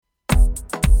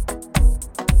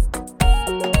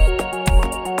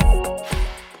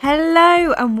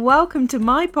Hello and welcome to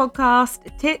my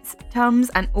podcast, Tits, Tums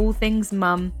and All Things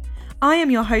Mum. I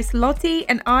am your host Lottie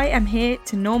and I am here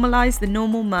to normalise the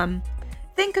normal mum.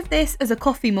 Think of this as a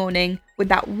coffee morning with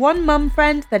that one mum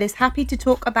friend that is happy to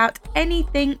talk about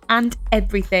anything and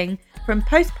everything, from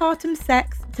postpartum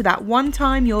sex to that one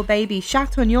time your baby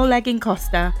shat on your leg in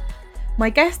Costa. My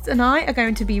guests and I are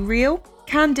going to be real,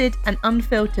 candid and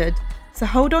unfiltered, so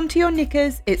hold on to your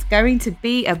knickers, it's going to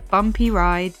be a bumpy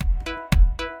ride.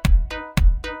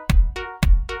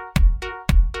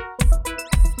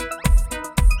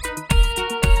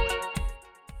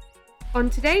 On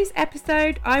today's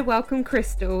episode, I welcome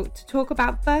Crystal to talk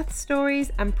about birth stories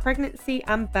and pregnancy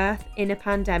and birth in a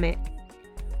pandemic.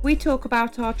 We talk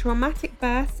about our traumatic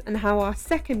births and how our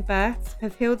second births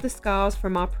have healed the scars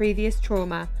from our previous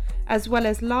trauma, as well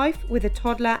as life with a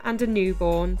toddler and a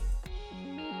newborn.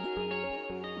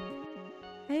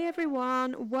 Hey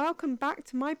everyone, welcome back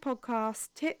to my podcast,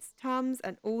 Tits, Tums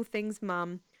and All Things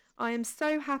Mum. I am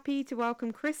so happy to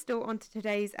welcome Crystal onto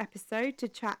today's episode to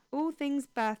chat all things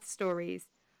birth stories.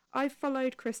 I've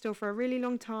followed Crystal for a really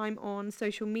long time on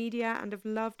social media and have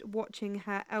loved watching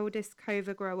her eldest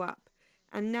Cova grow up.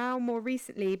 And now more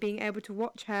recently being able to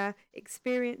watch her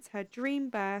experience her dream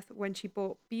birth when she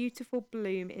brought beautiful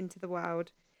Bloom into the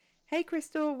world. Hey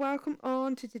Crystal, welcome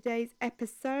on to today's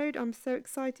episode. I'm so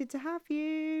excited to have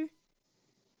you.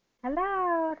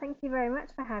 Hello, thank you very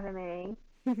much for having me.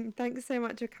 Thanks so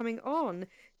much for coming on.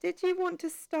 Did you want to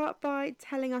start by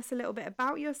telling us a little bit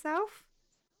about yourself?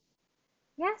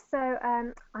 Yes,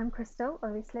 I'm Crystal,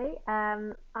 obviously.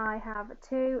 I have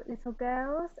two little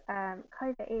girls.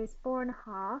 Cova is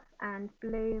 4.5 and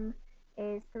Bloom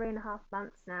is 3.5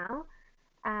 months now.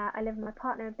 I live with my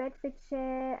partner in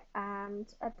Bedfordshire,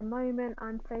 and at the moment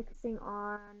I'm focusing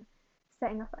on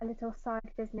setting up a little side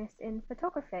business in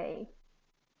photography.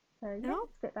 So yeah, Oh,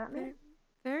 it's a bit about me. very,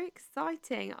 very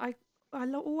exciting.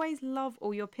 Always love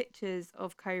all your pictures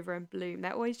of Cova and Bloom.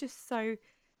 They're always just so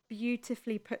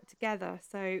beautifully put together.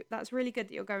 So that's really good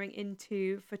that you're going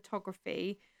into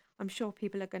photography. I'm sure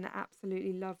people are going to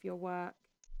absolutely love your work.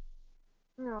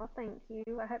 Oh, thank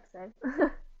you. I hope so.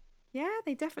 Yeah,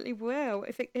 they definitely will.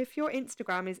 If your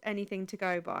Instagram is anything to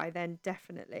go by, then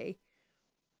definitely.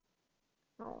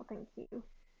 Oh, thank you.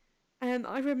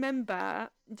 I remember,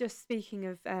 just speaking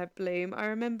of Bloom, I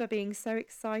remember being so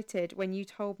excited when you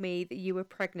told me that you were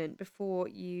pregnant before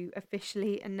you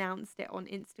officially announced it on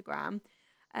Instagram.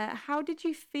 How did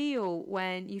you feel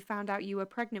when you found out you were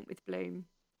pregnant with Bloom?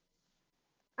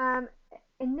 Um,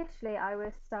 Initially, I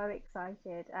was so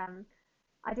excited.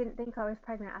 I didn't think I was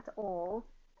pregnant at all.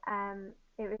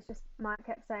 It was just Mike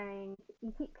kept saying,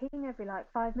 "You keep peeing every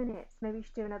like 5 minutes. Maybe you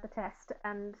should do another test."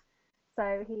 And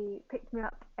so he picked me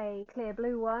up a clear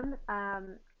blue one.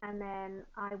 And then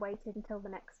I waited until the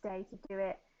next day to do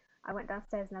it. I went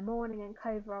downstairs in the morning, and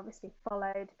Cova obviously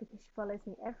followed because she follows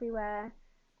me everywhere.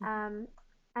 Um,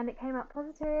 and it came out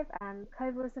positive, and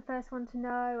Cova was the first one to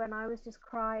know, and I was just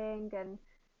crying, and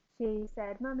she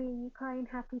said, "Mummy, are you crying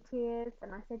happy tears?"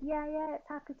 And I said, "Yeah, yeah, it's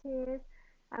happy tears."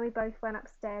 And we both went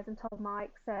upstairs and told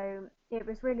Mike. So it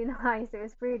was really nice. It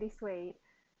was really sweet.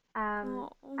 Um,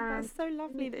 Oh, and that's so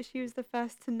lovely that she was the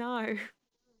first to know.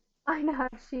 I know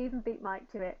she even beat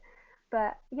Mike to it.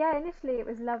 But yeah, initially it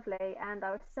was lovely, and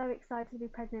I was so excited to be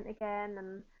pregnant again.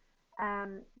 And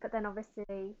but then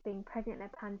obviously being pregnant in a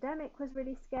pandemic was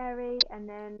really scary. And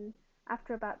then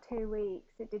after about 2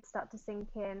 weeks, it did start to sink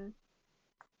in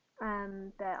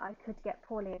that I could get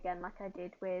poorly again, like I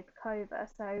did with Cova.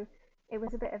 So it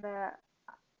was a bit of a,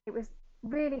 it was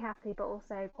really happy, but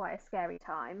also quite a scary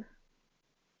time.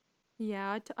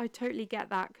 Yeah, I totally get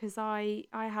that because I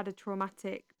had a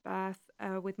traumatic birth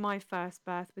with my first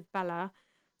birth with Bella.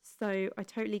 So I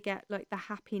totally get like the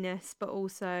happiness, but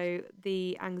also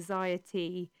the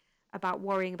anxiety about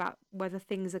worrying about whether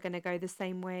things are going to go the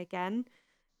same way again.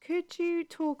 Could you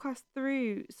talk us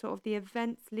through sort of the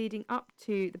events leading up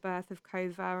to the birth of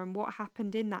Cova and what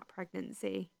happened in that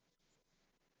pregnancy?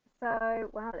 So,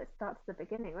 well, it starts at the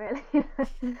beginning, really.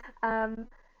 um,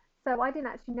 so I didn't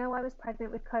actually know I was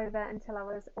pregnant with Cova until I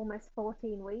was almost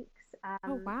 14 weeks.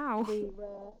 Oh, wow. We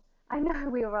were, I know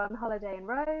we were on holiday in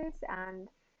Rhodes, and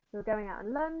we were going out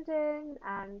in London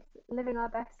and living our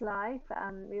best life.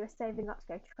 We were saving up to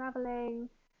go traveling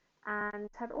and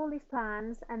had all these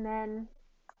plans. And then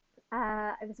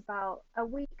it was about a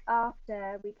week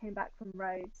after we came back from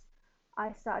Rhodes,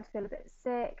 I started to feel a bit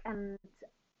sick, and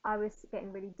I was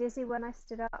getting really dizzy when I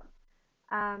stood up.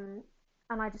 Um,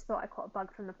 and I just thought I caught a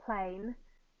bug from the plane.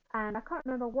 And I can't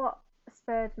remember what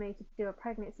spurred me to do a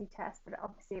pregnancy test, but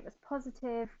obviously it was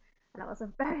positive, and that was a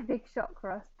very big shock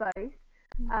for us both.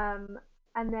 Um,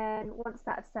 And then once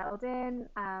that had settled in,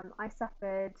 I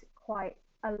suffered quite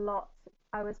a lot.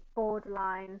 I was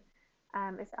borderline,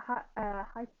 is it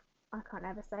I can't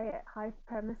ever say it,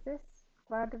 hyperemesis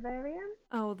gravidarum?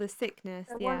 Oh, the sickness,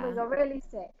 The one we yeah. got really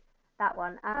sick, that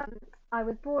one. I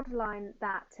was borderline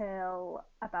that till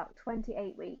about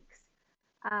 28 weeks.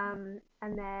 And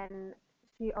then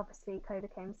she obviously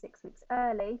came 6 weeks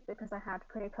early because I had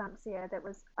preeclampsia that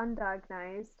was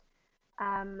undiagnosed.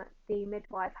 The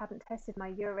midwife hadn't tested my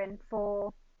urine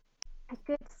for a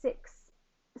good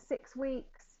six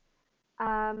weeks,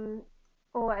 um,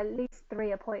 or at least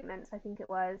 3 appointments, I think it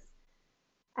was.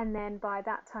 And then by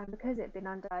that time, because it had been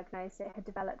undiagnosed, it had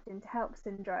developed into HELP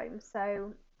syndrome.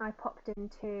 So I popped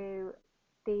into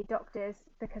the doctors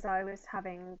because I was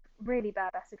having really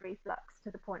bad acid reflux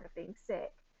to the point of being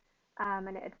sick. And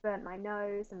it had burnt my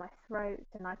nose and my throat,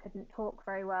 and I couldn't talk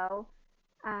very well.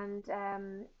 And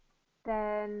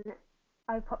then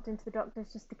I popped into the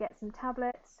doctor's just to get some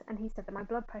tablets, and he said that my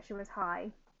blood pressure was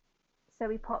high. So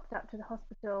we popped up to the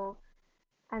hospital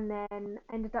and then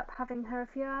ended up having her a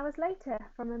few hours later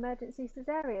from emergency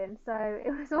cesarean. So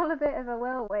it was all a bit of a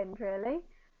whirlwind, really,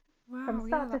 from Wow, yeah,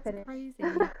 start to that's finish. crazy.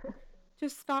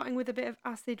 Just starting with a bit of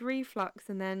acid reflux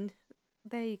and then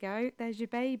there you go, there's your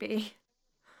baby.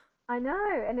 I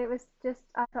know, and it was just,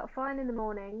 I felt fine in the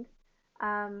morning,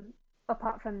 um,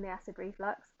 apart from the acid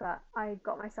reflux, but I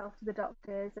got myself to the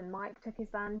doctors, and Mike took his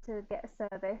van to get a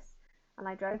service, and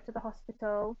I drove to the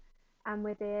hospital. And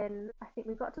I think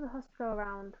we got to the hospital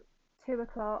around 2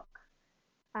 o'clock.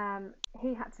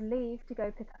 He had to leave to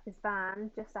go pick up his van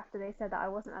just after they said that I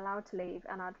wasn't allowed to leave,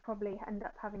 and I'd probably end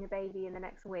up having a baby in the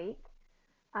next week.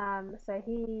 So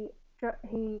he got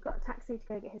a taxi to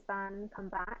go get his van and come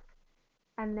back.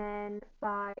 And then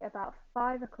by about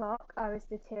 5 o'clock, I was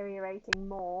deteriorating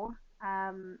more.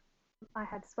 Um, I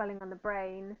had swelling on the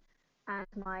brain, and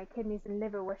my kidneys and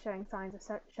liver were showing signs of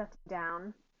shutting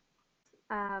down.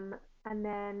 Um, and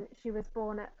then she was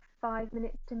born at 5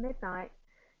 minutes to midnight,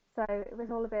 so it was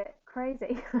all a bit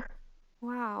crazy.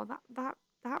 Wow,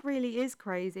 that really is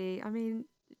crazy. I mean,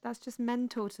 that's just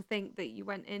mental to think that you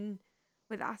went in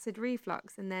with acid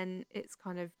reflux and then it's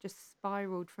kind of just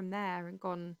spiraled from there and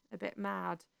gone a bit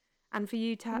mad. And for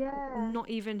you to Yeah, not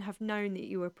even have known that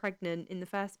you were pregnant in the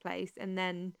first place and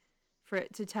then for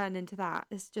it to turn into that,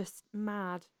 it's just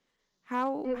mad. it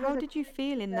How was a did you crazy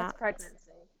feel in first that?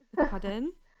 pregnancy.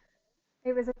 Pardon?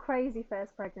 It was a crazy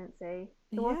first pregnancy.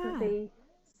 It wasn't Yeah. the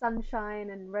sunshine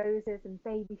and roses and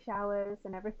baby showers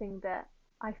and everything that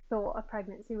I thought a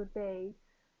pregnancy would be.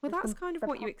 Well, Just that's kind of the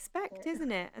what you opposite. expect,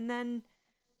 isn't it? And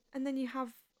then you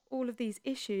have all of these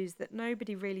issues that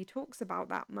nobody really talks about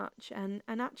that much and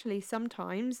actually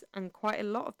sometimes and quite a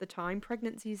lot of the time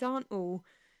pregnancies aren't all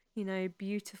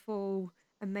beautiful,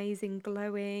 amazing,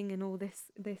 glowing and all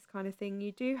this kind of thing.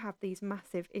 You do have these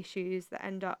massive issues that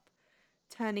end up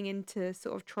turning into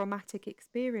sort of traumatic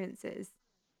experiences.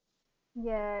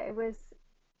 Yeah, it was.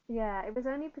 Yeah, it was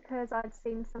only because I'd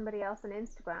seen somebody else on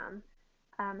Instagram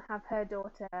have her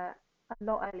daughter a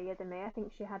lot earlier than me. I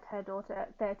think she had her daughter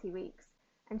at 30 weeks,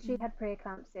 and she Mm. had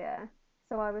preeclampsia.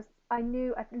 So I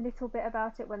knew a little bit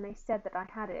about it when they said that I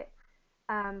had it,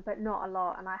 but not a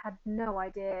lot. And I had no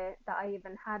idea that I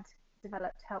even had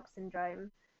developed HELP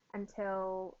syndrome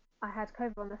until I had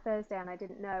COVID on the Thursday, and I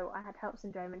didn't know I had HELP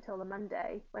syndrome until the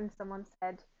Monday when someone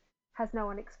said, "Has no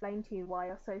one explained to you why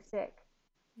you're so sick?"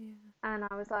 Yeah. And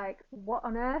I was like, "What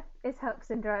on earth is HELP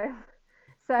syndrome?"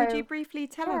 Could you So briefly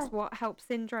tell yeah, us what HELP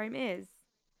syndrome is?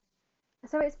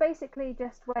 so it's basically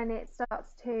just when it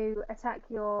starts to attack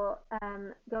your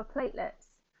platelets.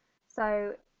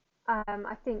 So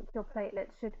I think your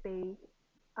platelets should be,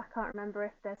 I can't remember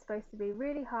if they're supposed to be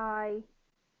really high,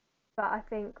 but I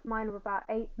think mine were about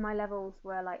eight. My levels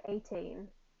were like 18,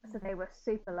 so Mm. they were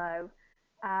super low.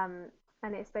 Um,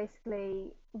 and it's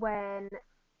basically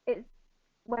it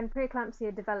when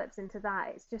preeclampsia develops into that,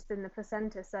 it's just in the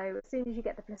placenta. So as soon as you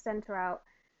get the placenta out,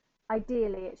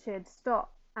 ideally it should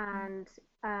stop, Mm.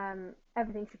 and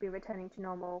everything should be returning to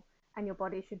normal, and your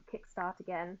body should kickstart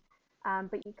again.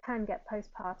 But you can get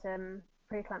postpartum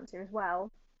preeclampsia as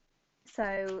well.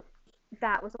 So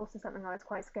that was also something I was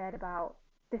quite scared about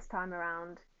this time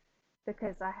around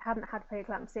because I hadn't had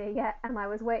preeclampsia yet and I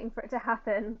was waiting for it to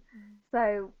happen. Mm.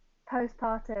 So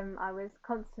postpartum, I was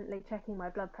constantly checking my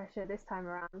blood pressure this time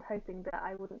around, hoping that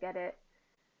I wouldn't get it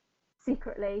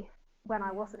secretly when I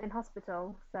Yeah. wasn't in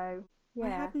hospital. So I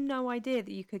yeah, had no idea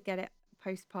that you could get it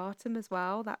postpartum as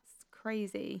well. That's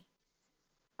crazy.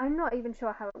 I'm not even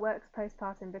sure how it works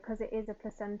postpartum because it is a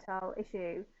placental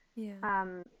issue. Yeah.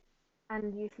 Um,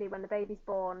 and usually when the baby's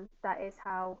born, that is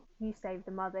how you save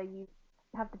the mother. You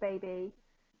have the baby,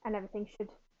 and everything should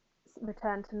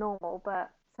return to normal.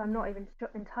 But so I'm not Yeah. even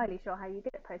entirely sure how you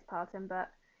get postpartum, but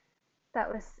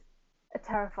that was a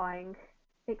terrifying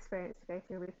experience to go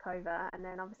through with Cova. And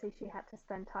then obviously she had to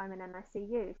spend time in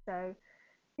NICU. So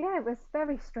yeah, it was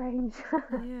very strange.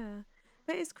 Yeah.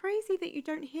 But it's crazy that you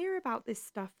don't hear about this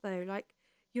stuff though. Like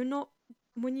you're not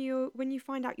when you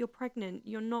find out you're pregnant,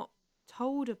 you're not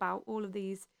told about all of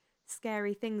these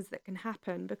scary things that can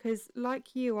happen because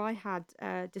like you, I had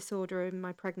a disorder in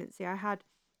my pregnancy. I had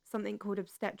something called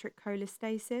obstetric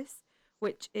cholestasis,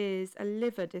 which is a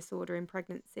liver disorder in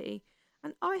pregnancy.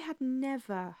 And I had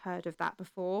never heard of that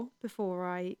before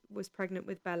I was pregnant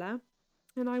with Bella.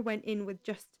 And I went in with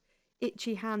just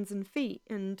itchy hands and feet,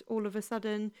 and all of a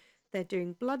sudden, they're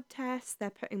doing blood tests, they're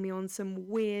putting me on some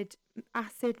weird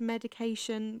acid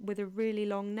medication with a really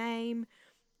long name.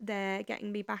 They're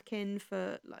getting me back in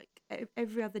for like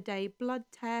every other day blood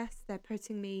tests. They're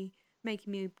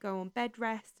making me go on bed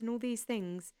rest and all these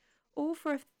things, all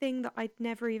for a thing that I'd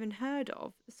never even heard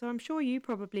of. So I'm sure you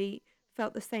probably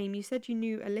felt the same. You said you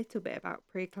knew a little bit about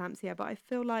preeclampsia, but I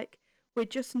feel like we're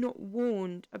just not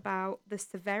warned about the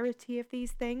severity of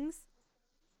these things.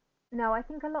 No, I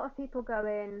think a lot of people go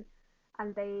in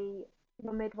and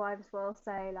your midwives will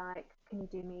say, like, can you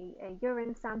do me a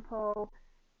urine sample?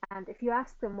 And if you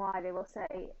ask them why, they will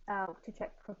say, oh, to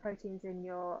check for proteins in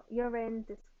your urine.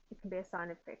 This it can be a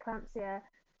sign of preeclampsia.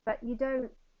 But you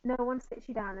don't, no one sits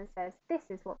you down and says, this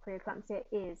is what preeclampsia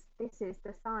is. This is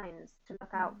the signs to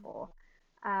look out Mm, for.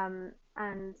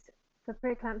 And for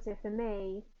preeclampsia, for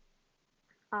me,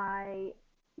 I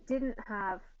didn't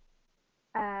have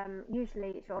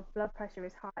usually your blood pressure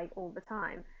is high all the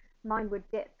time. Mine would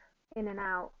dip in and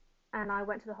out, and I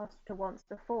went to the hospital once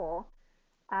before.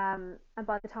 And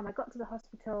by the time I got to the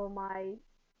hospital, my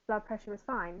blood pressure was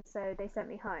fine, so they sent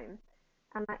me home.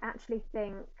 And I actually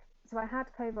think so. I had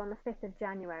COVID on the 5th of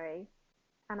January,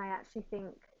 and I actually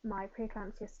think my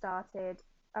preeclampsia started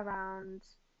around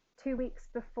 2 weeks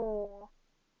before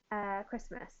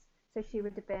Christmas. So she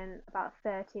would mm, have been about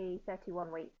 30,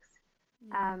 31 weeks.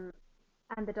 yeah. Um,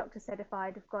 and the doctor said if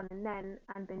I'd have gone in then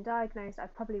and been diagnosed, I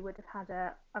probably would have had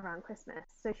her around Christmas.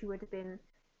 So she would have been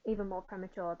even more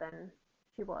premature than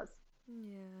she was.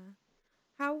 Yeah.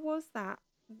 How was that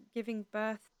giving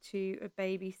birth to a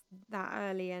baby that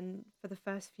early and for the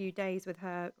first few days with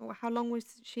her? Or how long was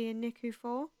she in NICU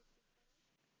for?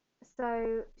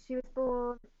 So she was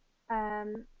born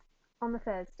um, on the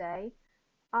Thursday.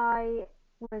 I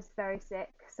was very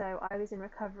sick, so I was in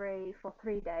recovery for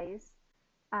 3 days,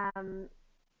 um,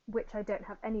 which I don't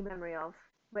have any memory of,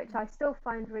 which I Mm, still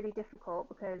find really difficult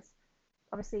because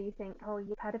obviously you think, oh,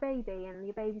 you've had a baby and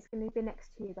your baby's going to be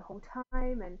next to you the whole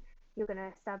time and you're going to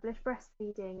establish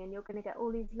breastfeeding and you're going to get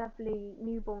all these lovely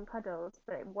newborn cuddles,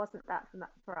 but it wasn't that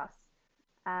for us.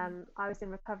 mm, I was in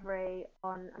recovery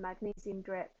on a magnesium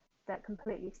drip that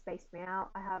completely spaced me out.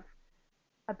 I have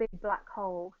a big black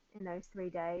hole in those 3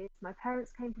 days. My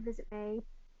parents came to visit me,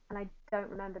 and I don't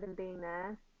remember them being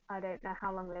there. I don't know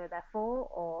how long they were there for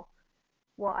or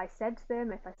what I said to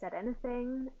them, if I said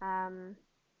anything.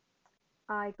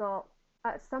 I got,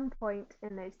 at some point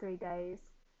in those 3 days,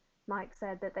 Mike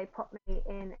said that they put me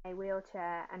in a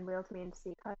wheelchair and wheeled me in to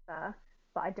see Clover,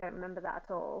 but I don't remember that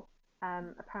at all.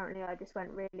 Apparently, I just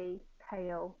went really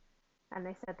pale, and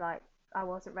they said like I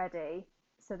wasn't ready,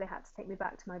 so they had to take me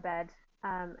back to my bed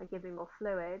and give me more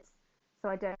fluids. So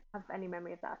I don't have any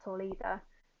memory of that at all either.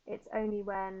 It's only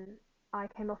when I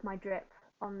came off my drip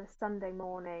on the Sunday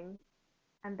morning,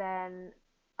 and then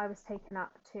I was taken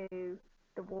up to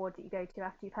the ward that you go to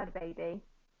after you've had a baby.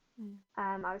 mm,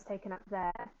 I was taken up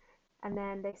there, and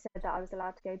then they said that I was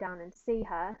allowed to go down and see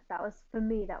her. That was for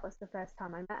me. That was the first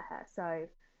time I met her. So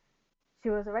she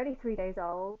was already 3 days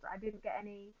old. I didn't get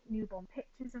any newborn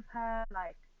pictures of her,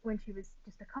 like when she was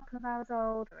just a couple of hours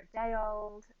old or a day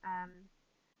old.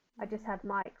 I just mm, had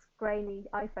Mike's grainy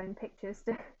iPhone pictures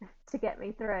to to get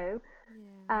me through.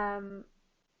 yeah. Um,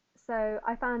 so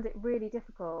I found it really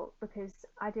difficult because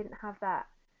I didn't have that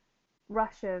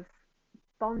rush of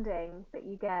bonding that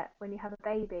you get when you have a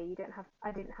baby. You don't have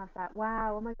I didn't have that,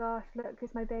 wow, oh my gosh, look,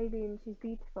 it's my baby and she's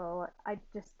beautiful. I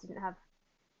just didn't have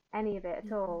any of it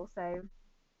at Mm, all. So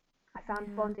I found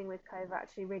yeah. bonding with Clover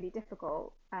actually really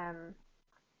difficult.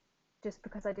 Just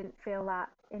because I didn't feel that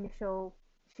initial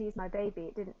she's my baby.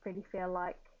 It didn't really feel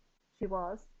like she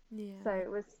was. So Yeah. it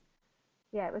was,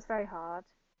 yeah, it was very hard.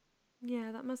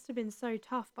 Yeah, that must have been so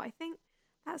tough. But I think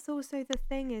that's also the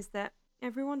thing is that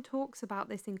everyone talks about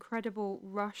this incredible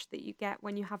rush that you get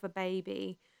when you have a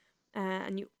baby,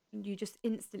 and you just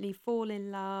instantly fall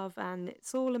in love, and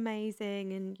it's all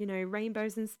amazing, and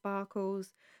rainbows and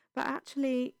sparkles. But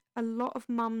actually, a lot of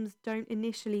mums don't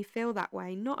initially feel that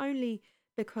way, not only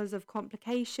because of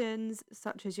complications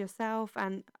such as yourself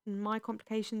and my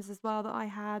complications as well that I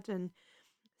had, and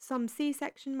some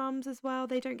C-section mums as well,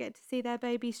 they don't get to see their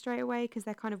baby straight away because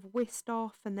they're kind of whisked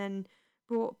off and then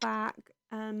brought back.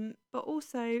 But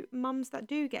also, mums that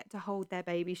do get to hold their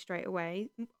baby straight away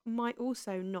might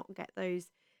also not get those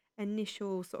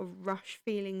initial sort of rush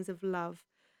feelings of love.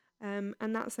 And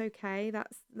that's okay.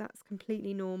 That's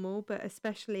completely normal. But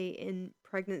especially in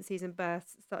pregnancies and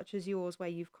births such as yours, where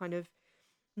you've kind of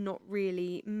not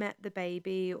really met the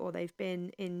baby or they've been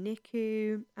in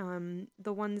NICU,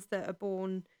 the ones that are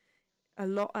born a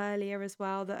lot earlier as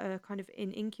well, that are kind of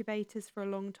in incubators for a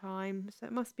long time. So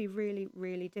it must be really,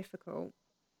 really difficult.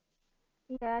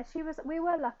 Yeah, she was. We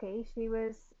were lucky. She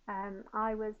was.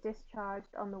 I was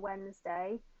discharged on the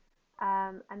Wednesday,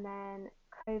 and then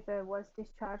Cova was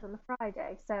discharged on the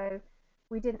Friday. So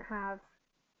we didn't have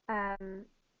um,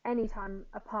 any time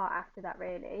apart after that,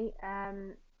 really.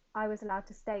 I was allowed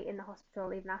to stay in the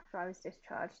hospital even after I was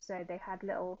discharged. So they had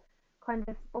little, kind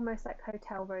of almost like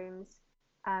hotel rooms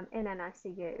in an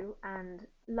ICU, and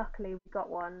luckily we got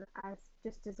one as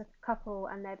just as a couple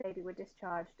and their baby were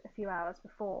discharged a few hours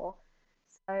before.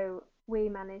 So we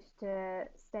managed to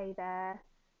stay there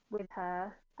with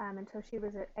her until she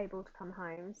was able to come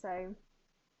home. So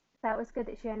that was good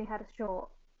that she only had a short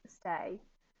stay.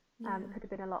 It Yeah. could have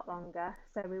been a lot longer.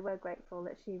 So we were grateful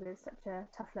that she was such a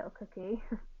tough little cookie.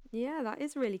 Yeah, that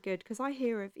is really good because I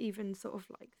hear of even sort of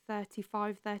like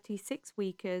 35, 36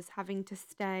 weekers having to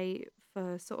stay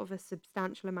for sort of a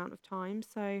substantial amount of time.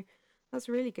 So that's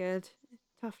really good.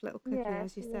 Tough little cookie, Yeah,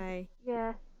 as you she was. say.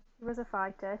 Yeah, she was a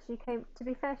fighter. She came. To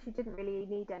be fair, she didn't really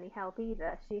need any help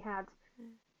either. She had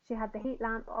the heat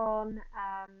lamp on.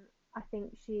 I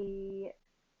think she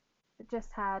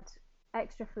just had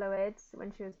extra fluids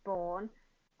when she was born,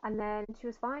 and then she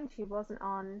was fine. She wasn't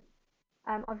on.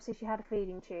 Obviously, she had a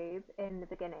feeding tube in the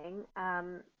beginning,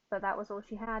 but that was all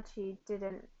she had. She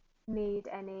didn't need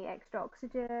any extra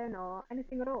oxygen or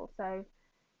anything at all. So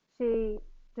she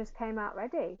just came out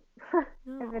ready,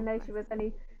 even Oh, though she bless was her.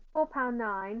 only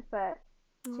 £4.9, but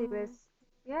she was, Oh,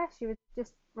 yeah, she was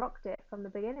just rocked it from the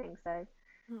beginning. So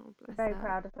oh, we're bless very her.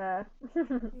 proud of her.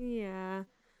 Yeah.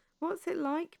 What's it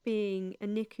like being a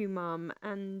NICU mum?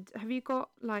 And have you got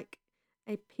like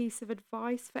a piece of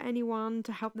advice for anyone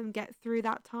to help them get through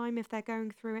that time if they're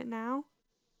going through it now?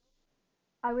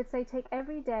 I would say take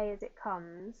every day as it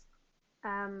comes.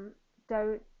 Um,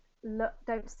 don't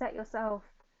don't set yourself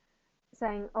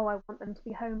saying, "Oh, I want them to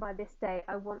be home by this day.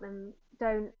 I want them."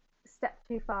 Don't step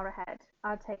too far ahead.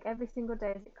 I'd take every single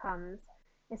day as it comes,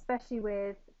 especially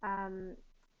with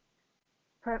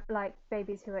like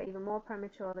babies who are even more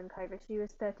premature than COVID. She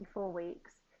was 34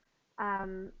 weeks,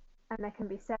 um, and there can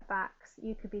be setbacks.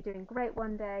 You could be doing great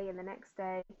one day, and the next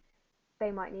day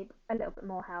they might need a little bit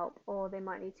more help, or they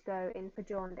might need to go in for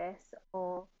jaundice,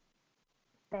 or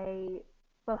they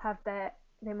will have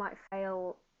they might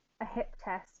fail a hip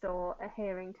test or a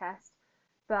hearing test,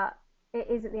 but it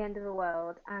isn't the end of the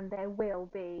world, and there will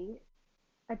be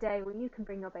a day when you can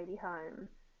bring your baby home.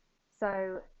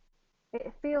 So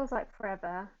it feels like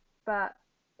forever, but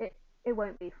it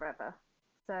won't be forever.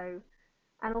 So,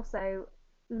 and also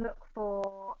look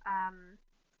for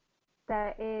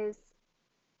there is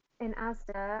in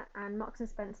Asda and Marks and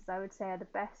Spencers, I would say, are the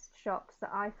best shops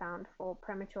that I found for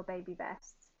premature baby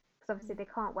vests. Because obviously they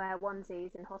can't wear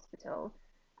onesies in hospital,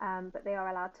 but they are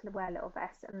allowed to wear little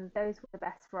vests, and those were the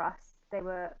best for us. They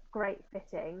were great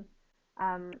fitting,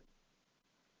 um,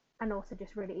 and also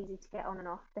just really easy to get on and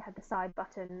off. They had the side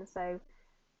buttons, so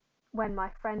when my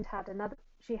friend had another,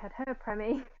 she had her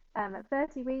preemie at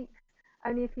 30 weeks,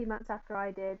 only a few months after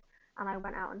I did, and I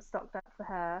went out and stocked up for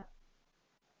her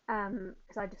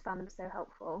because I just found them so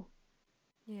helpful.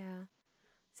 Yeah.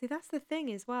 See, that's the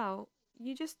thing as well.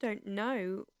 You just don't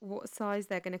know what size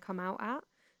they're going to come out at.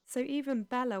 So even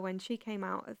Bella, when she came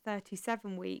out at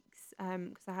 37 weeks,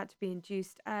 because I had to be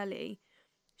induced early,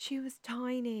 she was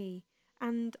tiny.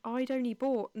 And I'd only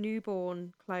bought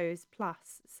newborn clothes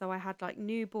plus. So I had like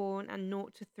newborn and 0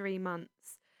 to 3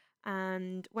 months.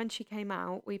 And when she came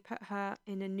out, we put her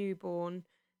in a newborn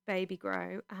baby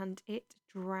grow and it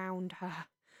drowned her.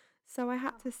 So I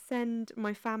had to send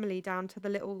my family down to the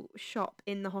little shop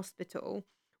in the hospital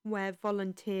where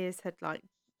volunteers had like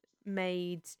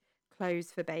made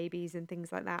clothes for babies and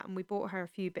things like that. And we bought her a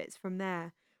few bits from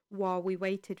there while we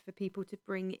waited for people to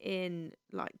bring in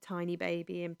like tiny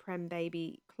baby and prem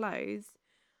baby clothes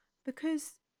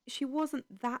because she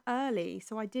wasn't that early.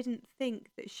 So I didn't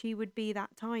think that she would be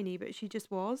that tiny, but she just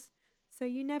was. So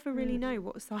you never really know Mm.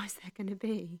 what size they're going to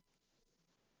be.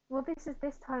 well, this is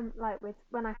this time like with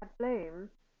when I had Bloom.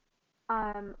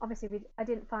 Obviously I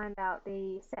didn't find out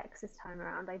the sex this time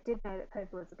around. I did know that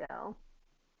Clover was a girl,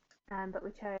 but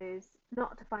we chose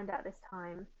not to find out this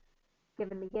time,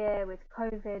 given the year with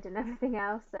COVID and everything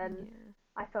else. And Yeah.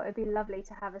 I thought it'd be lovely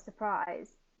to have a surprise.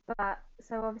 But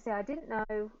so obviously I didn't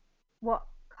know what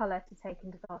colour to take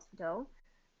into the hospital,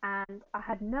 and I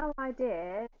had no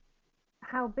idea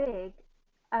how big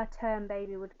a term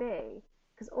baby would be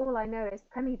because all I know is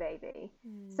preemie baby.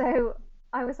 Mm. So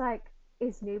I was like,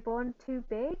 is newborn too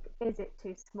big? Is it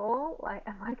too small? Like,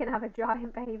 am I gonna have a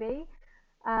giant baby?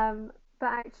 Um, but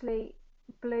actually,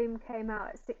 Bloom came out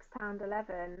at £6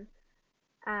 11,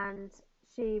 and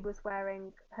she was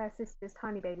wearing her sister's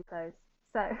tiny baby clothes.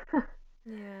 So,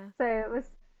 Yeah. so it was,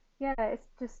 yeah. It's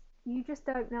just you just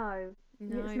don't know.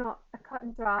 It's No. not a cut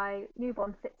and dry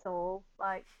newborn fits all.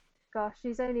 Like, gosh,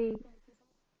 she's only.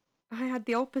 I had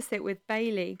the opposite with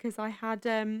Bailey because I had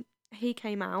he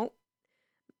came out.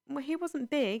 Well, he wasn't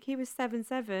big. He was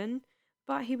 7'7",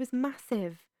 but he was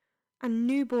massive, and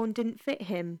newborn didn't fit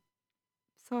him.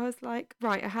 So I was like,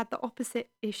 right, I had the opposite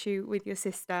issue with your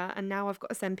sister, and now I've got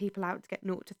to send people out to get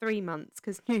 0 to 3 months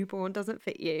because newborn doesn't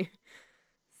fit you.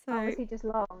 Oh, So was he just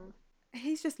long?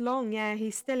 he's just long, yeah.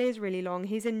 He still is really long.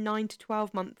 He's in 9 to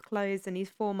 12 month clothes, and he's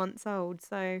 4 months old.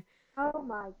 So Oh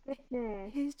my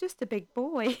goodness. he's just a big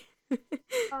boy.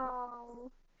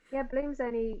 Oh. Yeah, Bloom's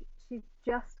only she's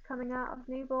just coming out of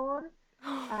newborn.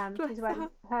 Oh, Um, bless she's wearing her.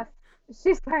 her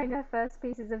she's wearing her first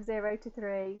pieces of 0 to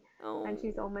 3, and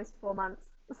she's Oh, almost 4 months.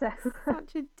 So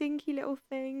such a dinky little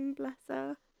thing, bless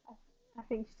her. I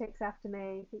think she takes after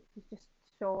me. I think she's just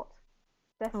short,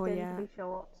 Oh destined to yeah, be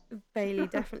short. Bailey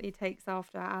definitely takes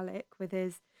after Alec with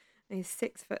his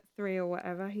 6'3" or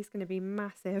whatever. He's going to be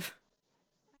massive.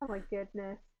 Oh my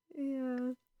goodness.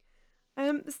 Yeah.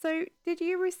 So did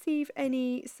you receive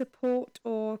any support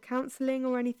or counselling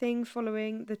or anything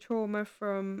following the trauma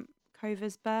from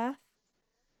Kova's birth?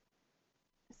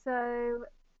 So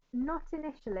not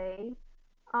initially.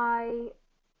 I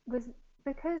was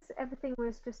because everything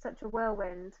was just such a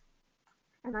whirlwind,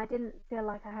 and I didn't feel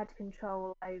like I had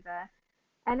control over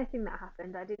anything that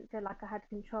happened. I didn't feel like I had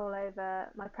control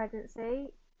over my pregnancy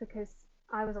because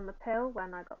I was on the pill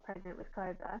when I got pregnant with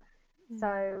Clover. Mm.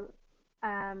 So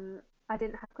I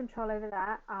didn't have control over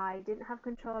that. I didn't have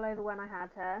control over when I had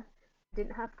her. I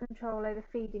didn't have control over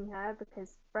feeding her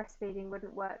because breastfeeding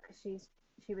wouldn't work because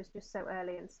she was just so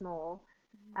early and small.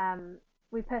 Um,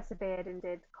 we persevered and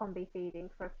did combi feeding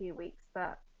for a few weeks,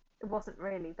 but it wasn't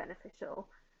really beneficial.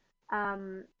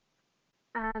 Um,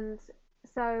 and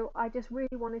so I just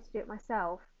really wanted to do it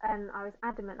myself, and I was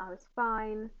adamant I was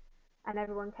fine. And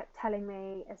everyone kept telling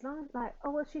me, as long as, like,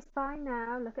 oh, well, she's fine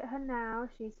now, look at her now,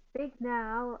 she's big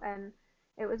now. And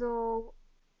it was all,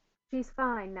 she's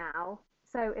fine now.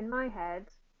 So in my head,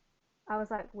 I was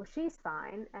like, well, she's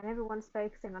fine, and everyone's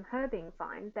focusing on her being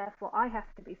fine, therefore I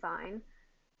have to be fine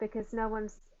because no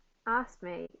one's asked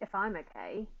me if I'm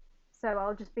okay, so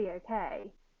I'll just be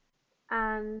okay.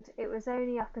 And it was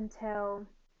only up until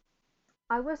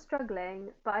I was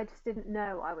struggling, but I just didn't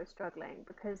know I was struggling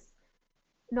because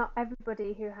not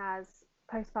everybody who has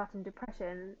postpartum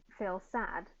depression feels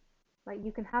sad. Like,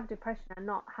 you can have depression and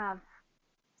not have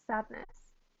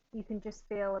sadness. You can just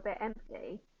feel a bit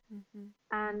empty. Mm-hmm.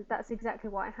 And that's exactly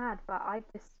what I had. But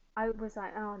I was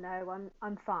like, oh no,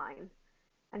 I'm fine,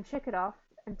 and shook it off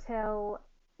until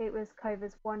it was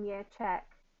Cova's 1 year check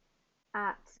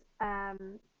at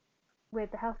um,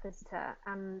 with the health visitor,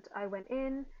 and I went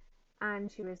in,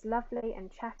 and she was lovely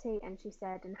and chatty, and she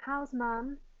said, "And how's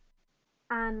mum?"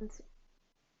 And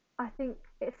I think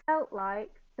it felt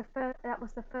like that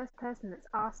was the first person that's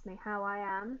asked me how I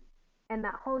am in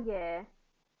that whole year.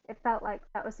 It felt like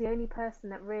that was the only person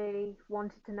that really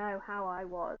wanted to know how I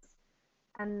was.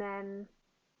 And then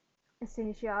as soon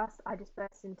as she asked, I just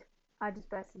burst into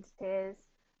tears.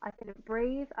 I couldn't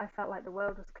breathe. I felt like the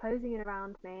world was closing in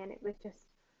around me, and it was just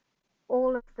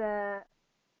all of the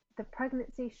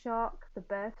pregnancy shock, the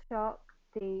birth shock,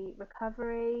 the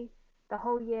recovery, the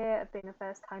whole year of being a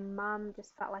first time mum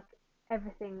just felt like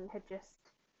everything had just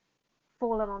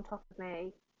fallen on top of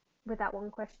me with that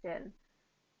one question.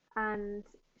 And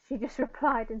she just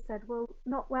replied and said, "Well,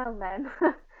 not well then."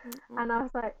 And I Oh,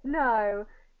 was like, "No."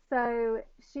 So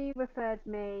she referred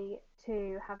me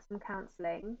to have some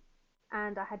counselling,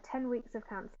 and I had 10 weeks of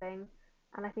counselling.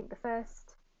 And I think the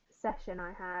first session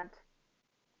I had,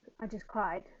 I just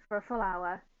cried for a full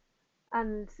hour.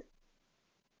 And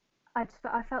I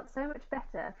felt so much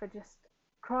better for just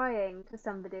crying to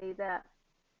somebody that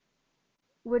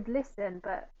would listen,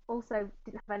 but also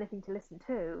didn't have anything to listen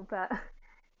to. But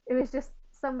it was just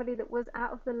somebody that was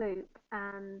out of the loop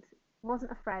and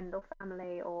wasn't a friend or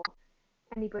family or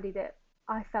anybody that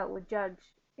I felt would judge.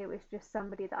 It was just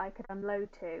somebody that I could unload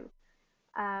to.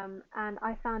 And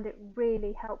I found it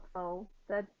really helpful.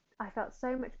 That I felt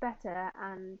so much better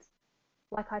and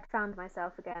like I'd found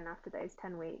myself again after those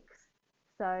 10 weeks.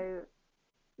 So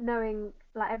knowing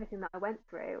like everything that I went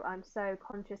through, I'm so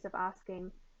conscious of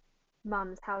asking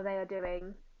mums how they are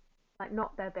doing, like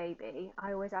not their baby.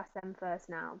 I always ask them first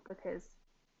now because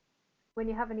when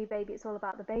you have a new baby, it's all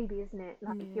about the baby, isn't it?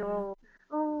 Like you're Yeah. all,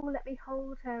 oh, let me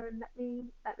hold her and let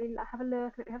me have a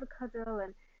look, let me have a cuddle,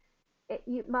 and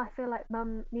you might feel like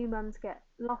new mums get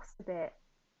lost a bit,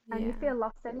 and you Yeah. feel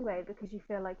lost anyway because you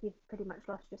feel like you've pretty much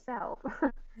lost yourself.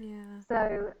 Yeah.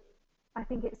 So I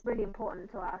think it's really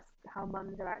important to ask how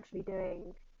mums are actually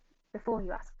doing before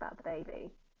you ask about the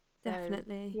baby. So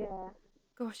Definitely. yeah.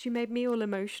 Gosh, you made me all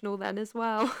emotional then as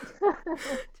well.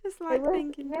 Just It like was,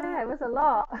 thinking yeah, back. it was a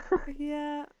lot.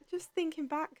 Yeah, just thinking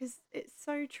back because it's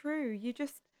so true. You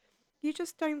just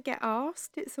don't get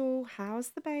asked. It's all, how's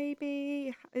the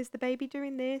baby? Is the baby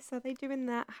doing this? Are they doing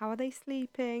that? How are they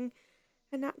sleeping?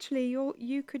 And actually,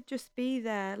 you could just be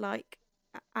there, like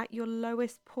at your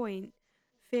lowest point,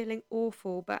 feeling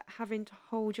awful, but having to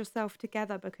hold yourself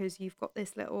together because you've got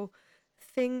this little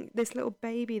thing, this little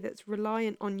baby that's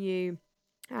reliant on you,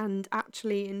 and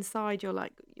actually inside you're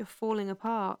falling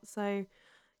apart. So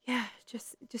yeah,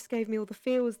 just gave me all the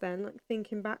feels then, like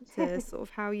thinking back to sort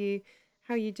of how you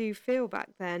do feel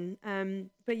back then.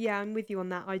 But yeah, I'm with you on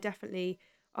that. I definitely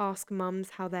ask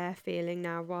mums how they're feeling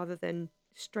now rather than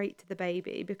straight to the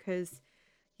baby because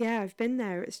yeah, I've been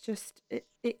there. It's just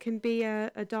it can be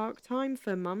a dark time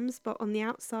for mums, but on the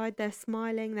outside they're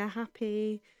smiling, they're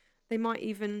happy. They might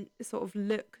even sort of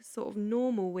look sort of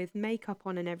normal with makeup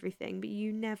on and everything, but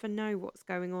you never know what's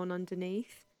going on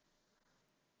underneath.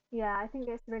 Yeah, I think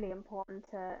it's really important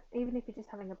to, even if you're just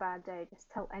having a bad day, just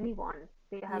tell anyone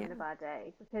that you're having a Yeah. bad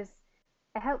day because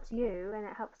it helps you and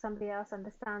it helps somebody else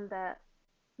understand that,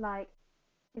 like,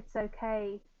 it's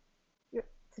okay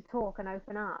to talk and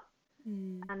open up,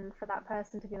 Mm. and for that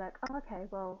person to be like, oh, okay,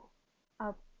 well,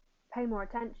 I'll pay more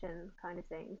attention, kind of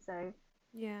thing. So,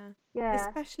 Yeah. yeah,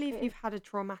 Especially it if is. you've had a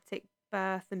traumatic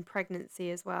birth and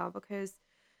pregnancy as well, because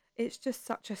it's just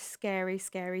such a scary,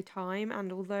 scary time.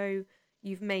 And although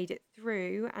you've made it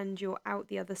through and you're out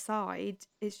the other side,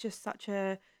 it's just such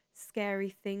a scary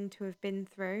thing to have been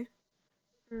through.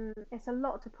 It's a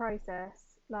lot to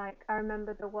process. Like, I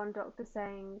remember the one doctor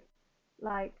saying,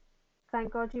 like,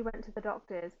 thank God you went to the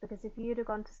doctors because if you'd have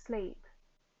gone to sleep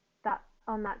that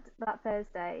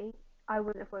Thursday, I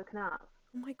wouldn't have woken up.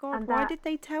 Oh my God, And why that did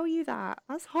they tell you that?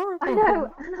 That's I know,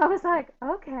 horrible. and I was like,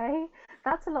 okay,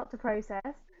 that's a lot to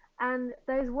process. And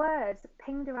those words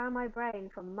pinged around my brain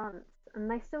for months,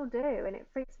 and they still do, and it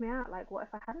freaks me out. Like, what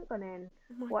if I hadn't gone in?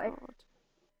 Oh my What if, God.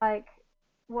 like,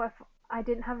 what if I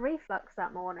didn't have reflux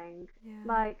that morning? Yeah.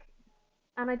 Like,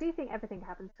 and I do think everything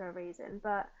happens for a reason,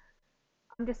 but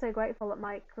I'm just so grateful that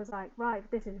Mike was like, right,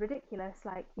 this is ridiculous.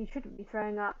 Like, you shouldn't be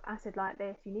throwing up acid like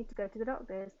this. You need to go to the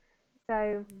doctors.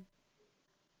 So Mm.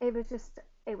 it was just,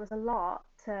 it was a lot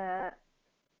to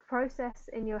process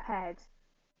in your head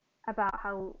about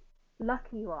how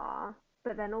lucky you are,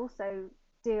 but then also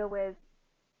deal with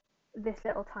this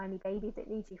little tiny baby that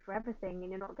needs you for everything,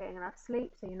 and you're not getting enough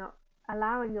sleep, so you're not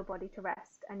allowing your body to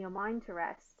rest and your mind to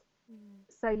rest, Mm.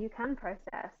 so you can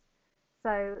process.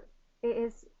 So it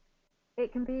is,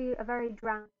 it can be a very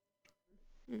draining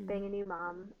Mm. being a new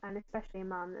mum, and especially a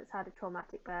mum that's had a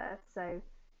traumatic birth. So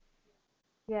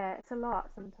yeah, it's a lot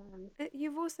sometimes.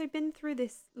 You've also been through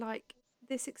this, like,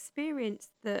 this experience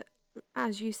that,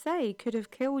 as you say, could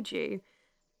have killed you,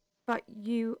 but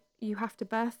you have to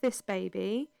birth this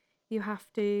baby, you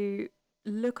have to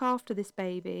look after this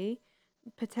baby,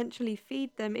 potentially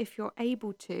feed them if you're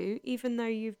able to, even though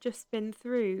you've just been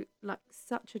through like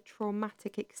such a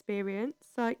traumatic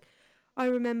experience. Like, I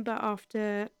remember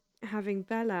after having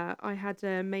Bella, I had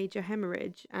a major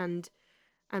hemorrhage, and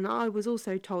I was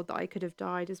also told that I could have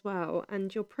died as well.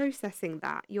 And you're processing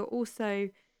that.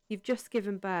 You've just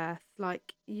given birth,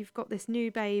 like you've got this new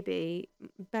baby.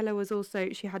 Bella was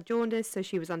also, she had jaundice, so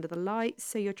she was under the lights.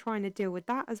 So you're trying to deal with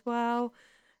that as well.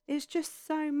 It's just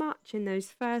so much in those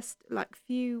first like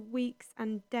few weeks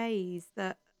and days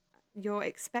that you're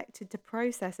expected to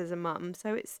process as a mum.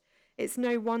 So it's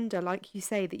no wonder, like you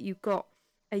say, that you got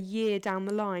a year down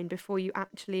the line before you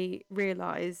actually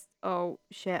realise, oh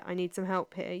shit, I need some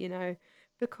help here,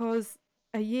 because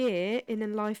a year in the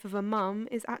life of a mum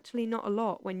is actually not a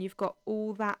lot when you've got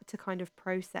all that to kind of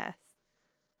process.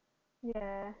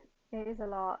 Yeah, it is a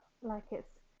lot. Like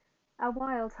it's a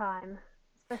wild time,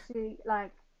 especially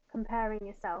like comparing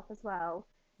yourself as well,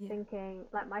 Yeah. thinking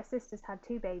like my sister's had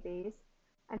two babies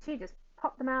and she just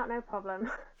popped them out no problem.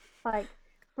 Like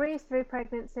breezed through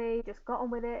pregnancy, just got on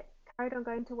with it, carried on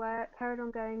going to work, carried on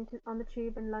going to on the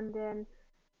tube in London,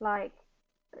 like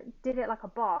did it like a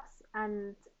boss.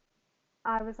 And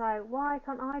I was like, why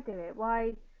can't I do it?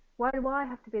 Why do I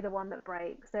have to be the one that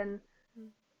breaks? And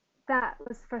Mm. that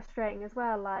was frustrating as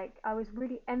well. Like I was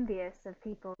really envious of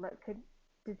people that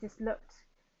just looked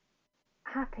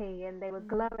happy and they were Mm.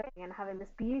 glowing and having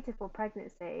this beautiful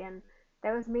pregnancy, and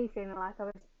there was me feeling like I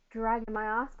was dragging my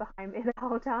ass behind me the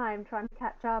whole time trying to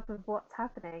catch up with what's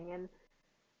happening. And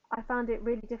I found it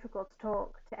really difficult to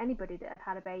talk to anybody that had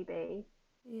had a baby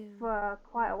Yeah. for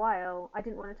quite a while. I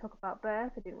didn't want to talk about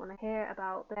birth. I didn't want to hear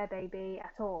about their baby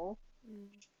at all. Mm.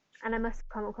 And I must have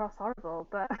come across horrible,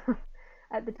 but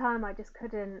at the time I just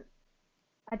couldn't.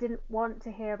 I didn't want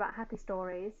to hear about happy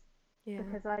stories Yeah.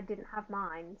 because I didn't have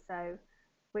mine. So,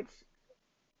 which,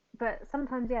 but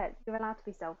sometimes, yeah, you're allowed to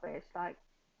be selfish. Like,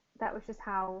 that was just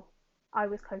how I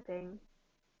was coping.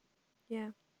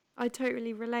 Yeah, I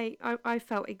totally relate. I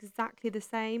felt exactly the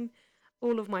same.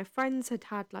 All of my friends had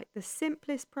had like the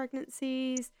simplest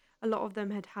pregnancies. A lot of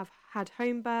them have had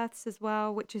home births as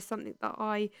well, which is something that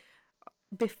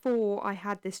before I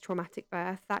had this traumatic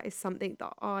birth, that is something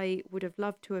that I would have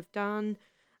loved to have done.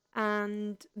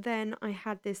 And then I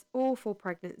had this awful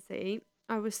pregnancy.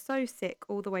 I was so sick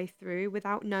all the way through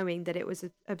without knowing that it was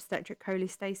obstetric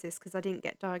cholestasis because I didn't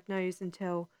get diagnosed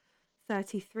until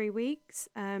 33 weeks.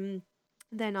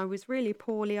 Then I was really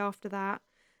poorly after that,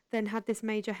 then had this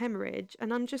major hemorrhage.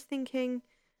 And I'm just thinking,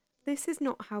 this is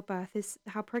not how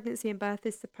pregnancy and birth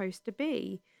is supposed to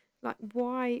be. Like,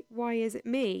 why is it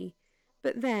me?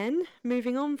 But then,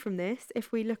 moving on from this,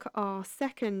 if we look at our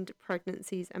second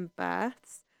pregnancies and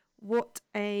births, what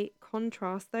a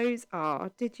contrast those are.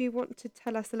 Did you want to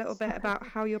tell us a little bit about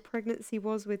how your pregnancy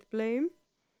was with Bloom?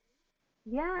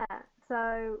 Yeah,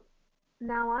 so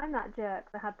now I'm that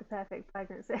jerk that had the perfect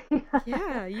pregnancy.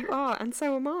 Yeah, you are, and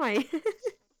so am I.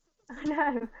 I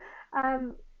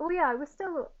know. Well, yeah, I was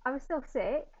still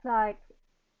sick. Like,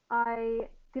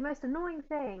 the most annoying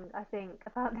thing I think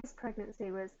about this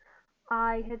pregnancy was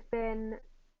I had been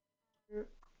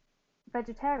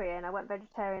vegetarian. I went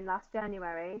vegetarian last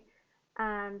January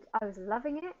and I was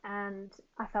loving it and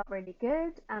I felt really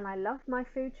good and I loved my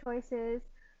food choices.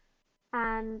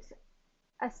 And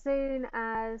as soon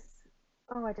as,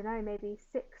 oh, I don't know, maybe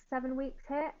 6, 7 weeks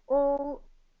hit, all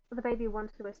the baby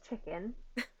wanted was chicken.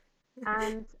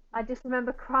 And I just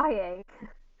remember crying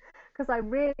because I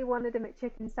really wanted a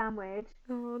McChicken sandwich,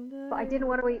 Oh but I didn't no.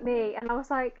 want to eat meat. And I was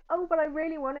like, oh, but I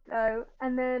really want it though.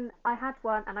 And then I had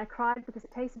one and I cried because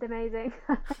it tasted amazing.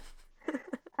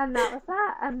 And that was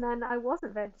that. And then I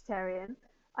wasn't vegetarian.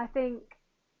 I think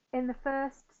in the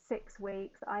first 6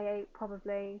 weeks, I ate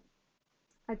probably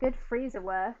a good freezer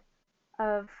worth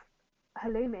of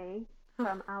halloumi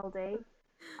from Aldi.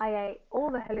 I ate all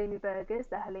the halloumi burgers,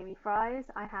 the halloumi fries.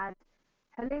 I had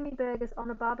halloumi burgers on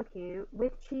a barbecue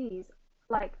with cheese,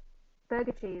 like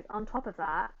burger cheese on top of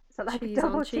that. So, like a Cheese on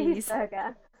double cheese.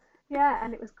 cheeseburger. Yeah,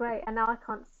 and it was great. And now I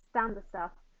can't stand the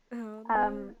stuff. Oh no.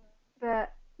 Um,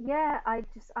 but yeah, I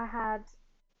had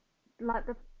like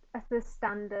the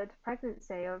standard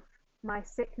pregnancy of my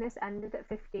sickness ended at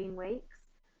 15 weeks,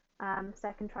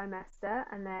 second trimester,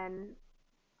 and then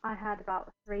I had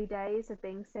about 3 days of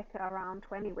being sick at around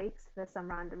 20 weeks for some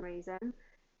random reason.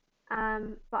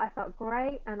 But I felt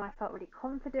great and I felt really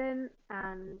confident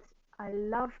and I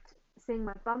loved seeing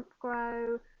my bump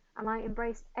grow and I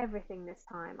embraced everything this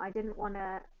time. I didn't want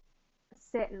to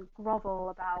sit and grovel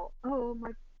about, oh,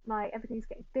 my everything's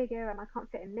getting bigger and I can't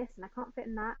fit in this and I can't fit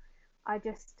in that. I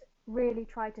just really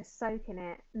tried to soak in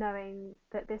it, knowing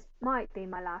that this might be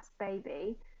my last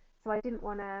baby. So I didn't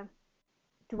want to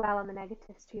dwell on the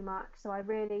negatives too much. So I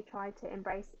really tried to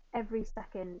embrace every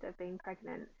second of being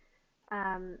pregnant.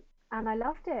 Um, and I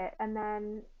loved it. And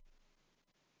then,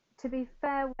 to be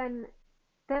fair, when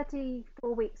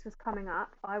 34 weeks was coming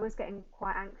up, I was getting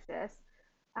quite anxious.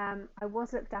 I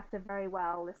was looked after very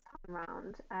well this time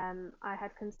round. I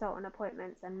had consultant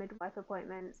appointments and midwife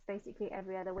appointments basically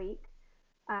every other week,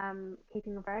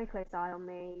 keeping a very close eye on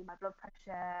me, my blood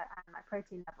pressure, and my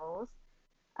protein levels.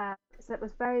 So it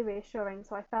was very reassuring.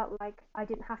 So I felt like I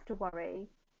didn't have to worry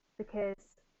because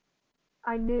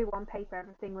I knew on paper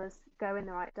everything was going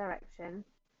the right direction.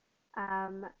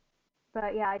 Um,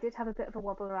 but yeah, I did have a bit of a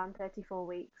wobble around 34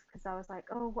 weeks because I was like,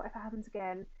 oh, what if it happens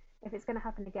again? If it's going to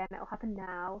happen again, it'll happen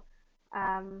now.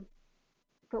 Um,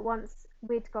 but once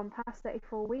we'd gone past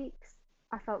 34 weeks,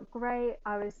 I felt great.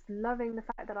 I was loving the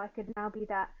fact that I could now be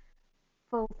that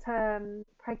full term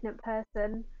pregnant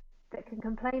person. that can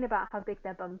complain about how big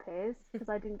their bump is because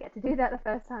I didn't get to do that the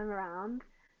first time around.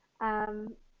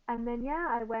 Um, and then yeah,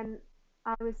 I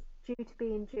was due to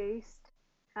be induced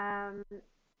um,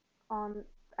 on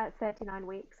at 39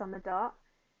 weeks on the dot,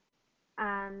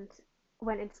 and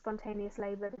went into spontaneous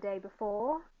labour the day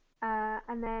before,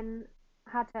 and then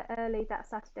had her early that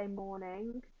Saturday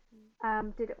morning.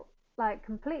 Did it like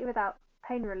completely without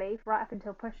pain relief right up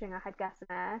until pushing. I had gas and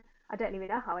air. I don't even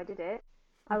know how I did it.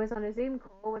 I was on a Zoom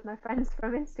call with my friends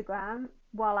from Instagram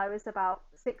while I was about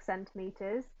 6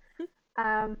 centimeters,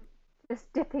 um,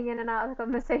 just dipping in and out of the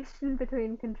conversation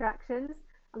between contractions.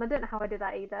 And I don't know how I did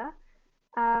that either.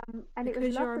 And it was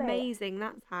Because you're lovely. amazing,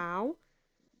 that's how.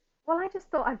 Well, I just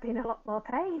thought I'd be in a lot more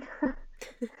pain.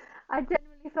 I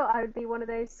genuinely thought I would be one of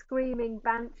those screaming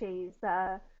banshees that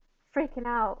are freaking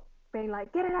out, being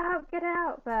like, get it out, get it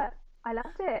out. But I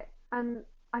loved it and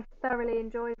I thoroughly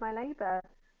enjoyed my labour.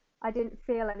 I didn't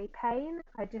feel any pain.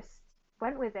 I just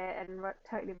went with it and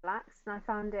totally relaxed. And I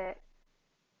found it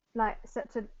like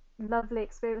such a lovely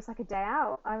experience, like a day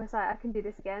out. I was like, I can do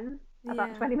this again about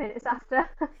Yeah. 20 minutes after.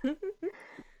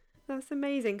 That's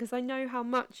amazing because I know how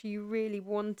much you really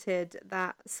wanted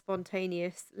that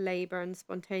spontaneous labour and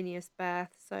spontaneous birth.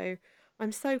 So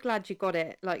I'm so glad you got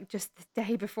it, like just the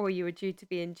day before you were due to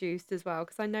be induced as well.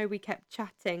 Because I know we kept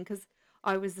chatting because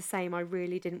I was the same. I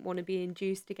really didn't want to be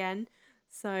induced again.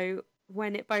 So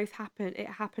when it both happened, it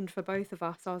happened for both of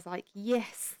us. I was like,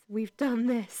 yes, we've done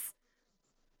this.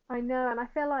 I know, and I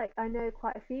feel like I know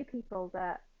quite a few people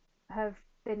that have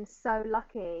been so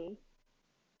lucky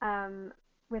um,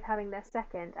 with having their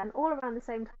second, and all around the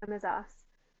same time as us.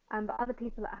 But other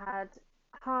people that had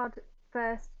hard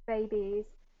first babies,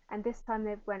 and this time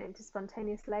they've went into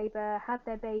spontaneous labour, had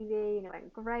their baby, and it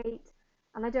went great.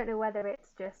 And I don't know whether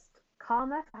it's just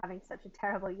karma for having such a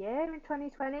terrible year in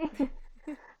 2020,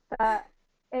 but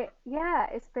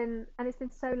it's been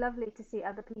so lovely to see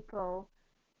other people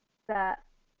that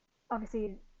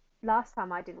obviously last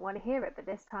time I didn't want to hear it, but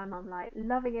this time I'm like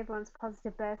loving everyone's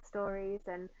positive birth stories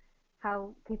and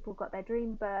how people got their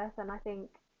dream birth, and I think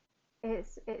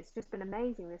it's just been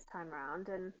amazing this time around,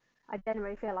 and I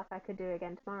generally feel like I could do it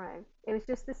again tomorrow. It was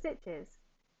just the stitches,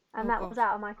 and Oh that was gosh,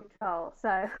 out of my control.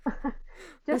 So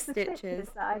the just the stitches stitches.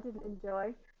 that I didn't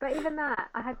enjoy. But even that,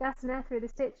 I had gas and air through the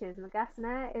stitches, and the gas and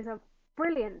air is a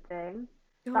brilliant thing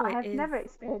Oh, that I it have is. never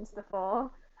experienced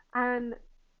before. And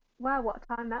wow, what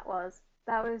time that was!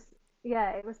 That was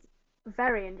yeah, it was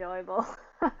very enjoyable.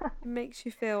 It makes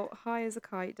you feel high as a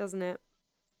kite, doesn't it?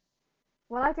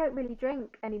 Well, I don't really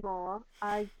drink anymore.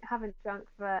 I haven't drunk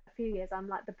for a few years. I'm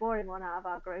like the boring one out of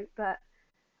our group, but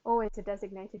always a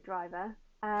designated driver.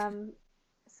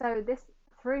 So this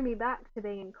threw me back to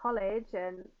being in college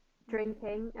and Yeah.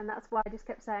 drinking, and that's why I just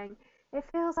kept saying, "It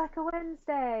feels like a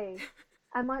Wednesday."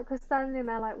 And Mike was standing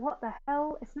there like, "What the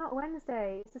hell? It's not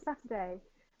Wednesday. It's a Saturday."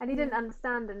 And he didn't Yeah.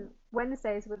 understand. And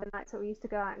Wednesdays were the nights that we used to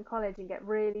go out in college and get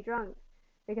really drunk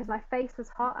because my face was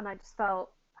hot and I just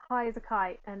felt high as a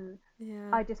kite, and Yeah.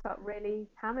 I just felt really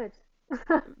hammered.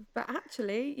 But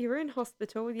actually, you were in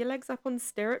hospital with your legs up on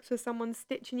stirrups with someone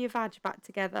stitching your vag back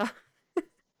together.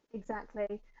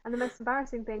 Exactly. And the most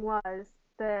embarrassing thing was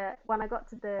the when I got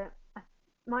to the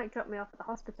Mike dropped me off at the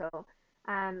hospital,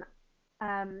 and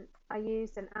I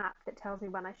used an app that tells me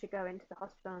when I should go into the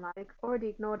hospital, and I already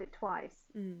ignored it twice.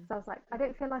 Mm. So I was like, I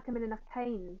don't feel like I'm in enough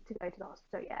pain to go to the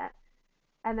hospital yet.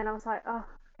 And then I was like, oh,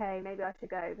 okay, maybe I should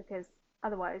go because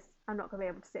otherwise I'm not going to be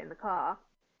able to sit in the car.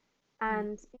 Mm.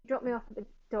 And he dropped me off at the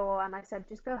door, and I said,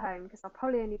 just go home because I'll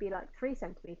probably only be like 3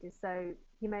 centimeters, so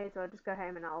you may as well just go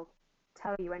home and I'll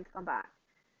tell you when to come back.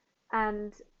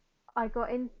 And I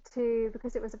got into,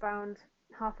 because it was around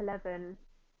 11:30,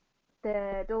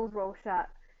 the doors were all shut,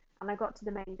 and I got to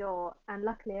the main door, and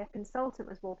luckily a consultant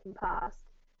was walking past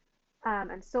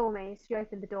and saw me. She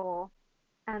opened the door,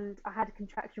 and I had a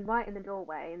contraction right in the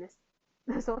doorway, and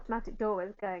this automatic door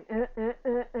was going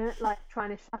like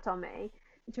trying to shut on me.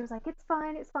 And she was like, it's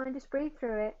fine, just breathe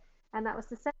through it." And that was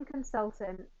the same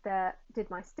consultant that did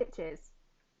my stitches.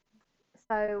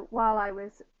 So while I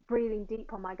was breathing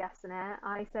deep on my gas and air,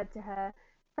 I said to her,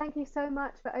 "Thank you so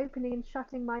much for opening and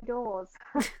shutting my doors,"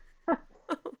 Oh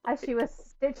as my she was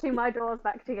stitching my doors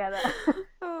back together.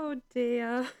 Oh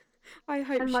dear. I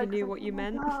hope And she Mike's knew like, what "Oh you my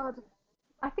meant. God."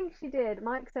 I think she did.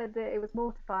 Mike said that it was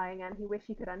mortifying and he wished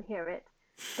he could unhear it,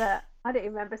 but I don't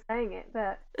remember saying it.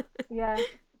 But yeah,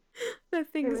 The it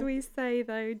things was. we say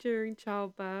though during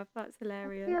childbirth, that's I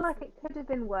hilarious. feel like it could have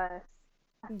been worse.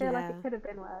 I feel like it Yeah. could have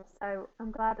been worse. So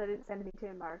I'm glad I didn't say anything too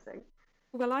embarrassing.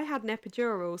 Well, I had an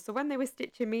epidural, so when they were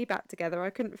stitching me back together, I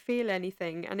couldn't feel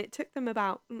anything, and it took them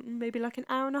about maybe like an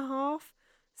hour and a half.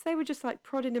 they were just like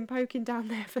prodding and poking down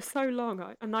there for so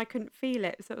long, and I couldn't feel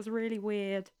it, so it was really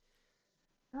weird.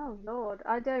 Oh Lord,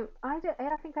 I don't. I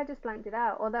think I just blanked it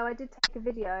out. Although I did take a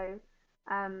video,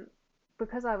 um,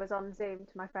 because I was on Zoom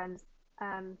to my friends,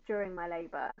 during my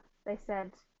labour. They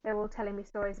said they were all telling me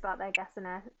stories about their gas and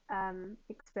air,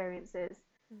 experiences,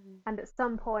 Mhm. and at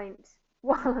some point,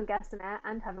 while on gas and air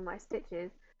and having my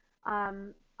stitches,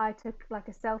 I took like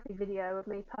a selfie video of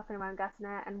me puffing around gas and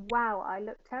air, and wow, I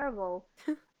look terrible.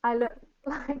 I look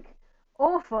like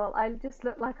awful. I just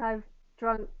look like I've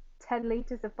drunk 10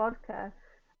 liters of vodka.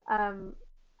 Um,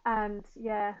 and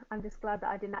yeah, I'm just glad that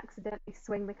I didn't accidentally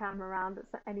swing the camera around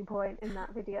at any point in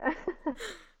that video.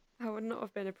 That would not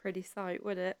have been a pretty sight,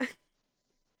 would it? Would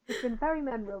have been very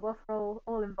memorable for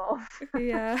all involved.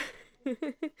 Yeah.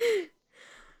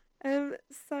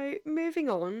 So moving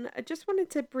on, I just wanted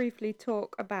to briefly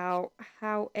talk about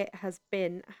how it has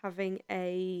been having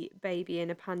a baby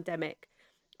in a pandemic.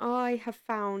 I have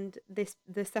found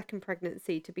the second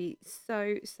pregnancy to be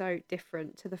so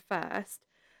different to the first,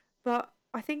 but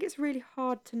I think it's really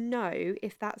hard to know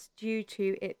if that's due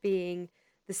to it being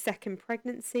the second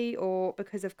pregnancy or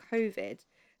because of COVID.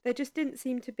 There just didn't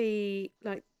seem to be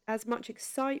like as much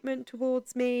excitement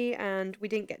towards me, and we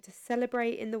didn't get to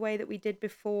celebrate in the way that we did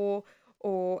before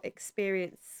or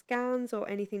experience scans or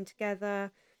anything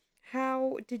together.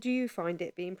 How did you find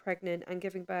it being pregnant and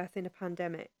giving birth in a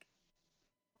pandemic?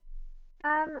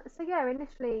 So yeah,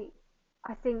 initially,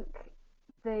 I think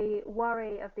the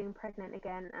worry of being pregnant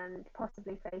again and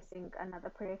possibly facing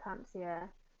another preeclampsia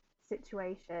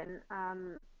situation,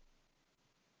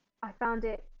 I found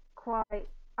it quite.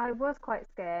 I was quite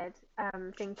scared,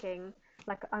 thinking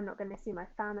like I'm not going to see my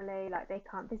family, like they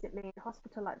can't visit me in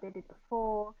hospital like they did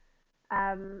before.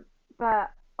 Um,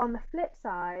 but on the flip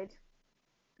side,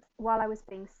 while I was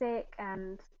being sick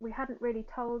and we hadn't really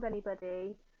told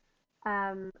anybody,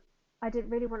 um, I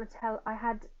didn't really want to tell.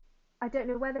 I don't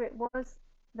know whether it was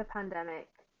the pandemic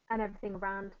and everything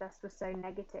around us was so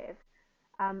negative,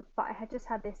 but I had just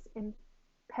had this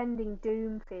impending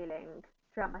doom feeling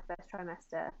throughout my first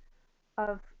trimester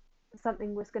of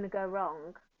something was going to go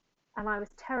wrong, and I was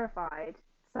terrified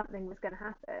something was going to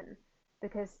happen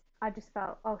because I just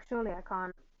felt, oh, surely I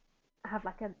can't have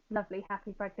like a lovely,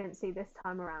 happy pregnancy this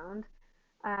time around.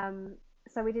 Um,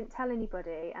 so we didn't tell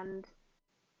anybody, and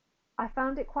I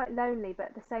found it quite lonely, but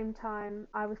at the same time,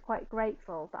 I was quite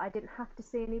grateful that I didn't have to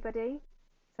see anybody.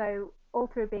 So all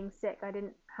through being sick, I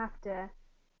didn't have to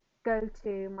go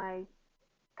to my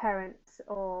parents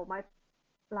or my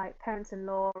like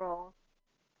parents-in-law or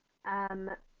um,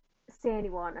 see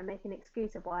anyone and make an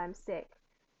excuse of why I'm sick.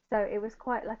 So it was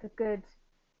quite like a good,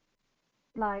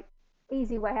 like,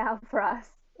 easy way out for us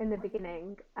in the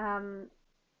beginning.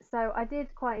 So I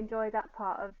did quite enjoy that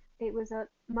part of it. Was a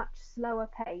much slower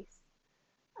pace.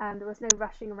 There was no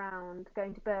rushing around,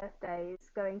 going to birthdays,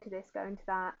 going to this, going to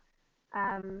that.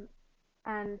 Um,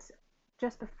 and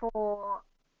just before,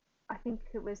 I think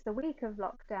it was the week of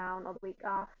lockdown or the week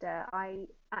after, I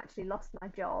actually lost my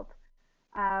job,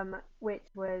 which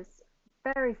was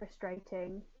very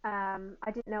frustrating. I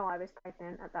didn't know I was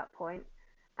pregnant at that point.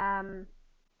 Um,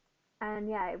 and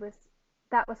yeah, it was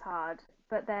that was hard.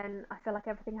 But then I feel like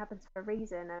everything happens for a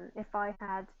reason, and if I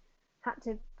had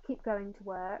to keep going to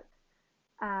work,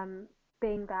 um,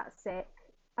 being that sick,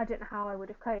 I don't know how I would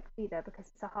have coped either because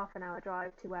it's a half an hour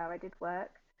drive to where I did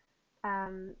work.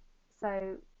 Um,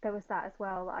 so there was that as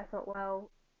well. That I thought,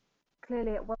 well,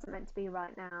 clearly it wasn't meant to be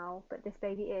right now, but this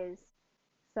baby is.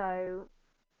 So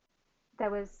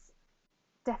there was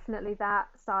definitely that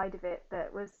side of it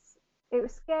that was it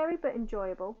was scary but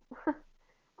enjoyable.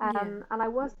 Yeah. And I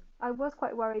was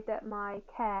quite worried that my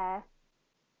care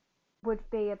would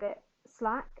be a bit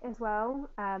slack as well.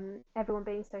 Everyone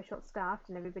being so short staffed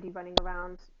and everybody running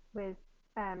around with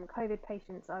COVID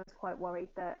patients, I was quite worried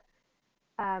that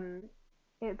um,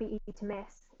 it would be easy to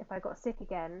miss if I got sick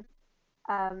again.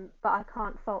 But I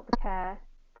can't fault the care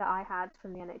that I had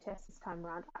from the NHS this time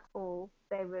around at all.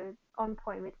 They were on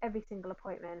point with every single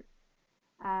appointment.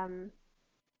 Um,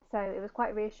 so it was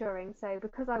quite reassuring. So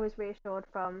because I was reassured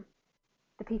from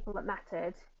the people that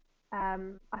mattered,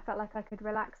 I felt like I could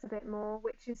relax a bit more,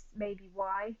 which is maybe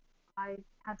why I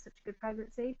had such a good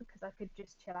pregnancy because I could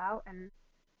just chill out and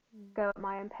Mm. go at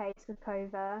my own pace with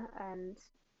Cova and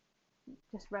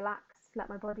just relax, let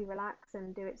my body relax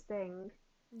and do its thing.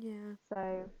 Yeah.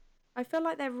 So I feel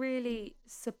like they're really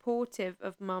supportive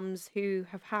of mums who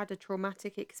have had a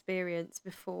traumatic experience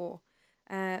before,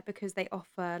 because they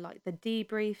offer like the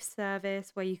debrief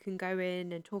service where you can go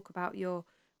in and talk about your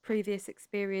previous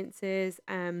experiences.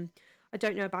 I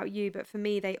don't know about you, but for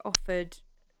me, they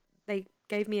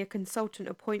gave me a consultant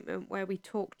appointment where we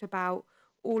talked about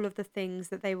all of the things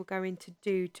that they were going to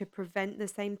do to prevent the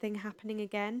same thing happening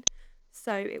again.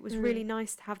 So it was Mm. really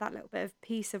nice to have that little bit of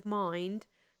peace of mind,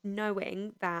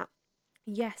 knowing that,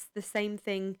 yes, the same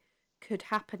thing could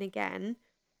happen again,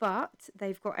 but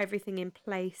they've got everything in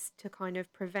place to kind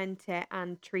of prevent it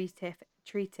and treat it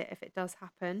if it does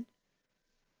happen.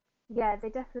 Yeah, they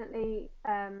definitely.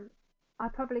 I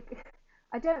probably,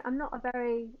 I'm not a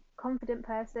very confident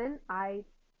person.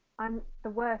 I'm the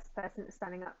worst person at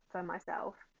standing up for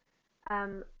myself.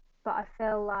 Um, but I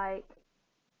feel like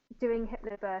doing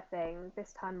hypnobirthing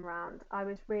this time around, I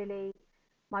was really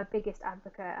my biggest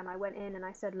advocate, and I went in and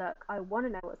I said, look, I want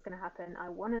to know what's going to happen. I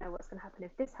want to know what's going to happen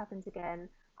if this happens again.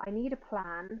 I need a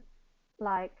plan,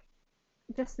 like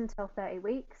just until 30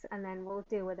 weeks, and then we'll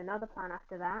deal with another plan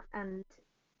after that. And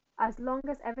as long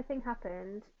as everything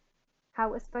happened how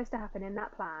it was supposed to happen in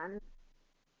that plan,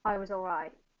 I was all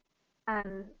right.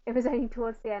 And it was only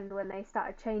towards the end when they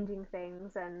started changing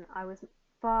things, and I was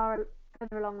far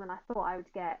further along than I thought I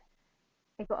would get.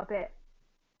 It got a bit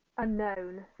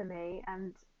unknown for me,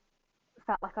 and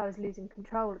felt like I was losing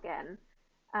control again.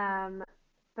 Um,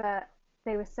 but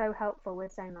they were so helpful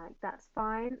with saying like, "That's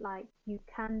fine. Like you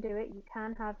can do it. You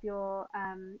can have your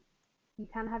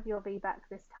VBAC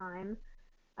this time."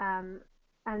 Um,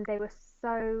 and they were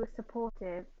so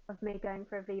supportive of me going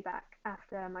for a VBAC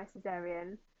after my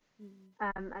cesarean.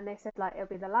 Mm. And they said like it'll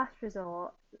be the last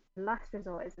resort. The last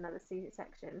resort is another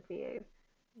C-section for you.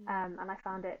 Mm. And I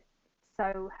found it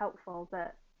so helpful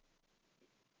that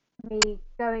me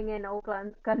going in all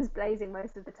guns blazing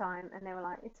most of the time, and they were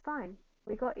like, "It's fine.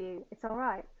 We got you. It's all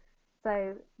right."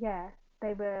 So yeah,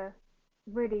 they were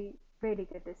really, really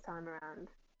good this time around.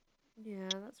 Yeah,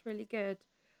 that's really good.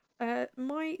 I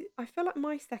feel like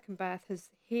my second birth has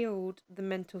healed the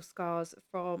mental scars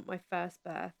from my first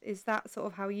birth. Is that sort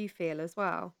of how you feel as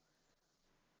well?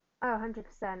 Oh,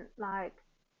 100%. Like,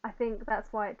 I think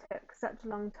that's why it took such a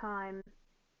long time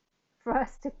for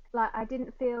us to, like, I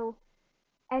didn't feel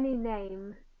any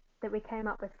name that we came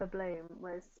up with for Bloom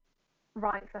was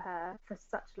right for her for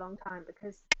such a long time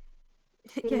because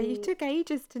Yeah, you she, took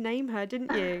ages to name her,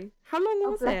 didn't you? How long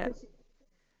oh, was bless her. it?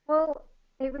 Well,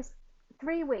 it was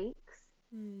 3 weeks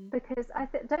Mm. because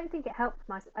don't think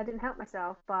I didn't help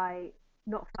myself by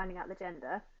not finding out the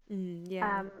gender. Mm,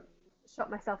 yeah. um, Shot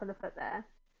myself in the foot there.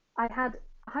 I had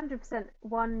 100%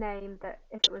 one name that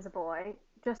if it was a boy,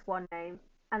 just one name,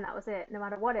 and that was it. No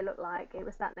matter what it looked like, it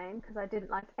was that name because I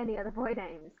didn't like any other boy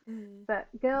names. Mm. But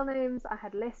girl names, I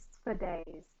had lists for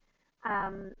days.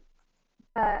 Um,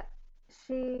 but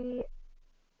she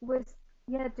was,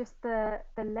 yeah, just the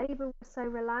labour was so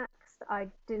relaxed. I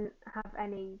didn't have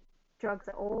any drugs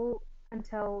at all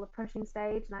until the pushing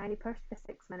stage, and I only pushed for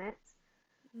 6 minutes.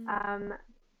 Mm. Um,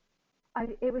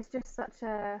 it was just such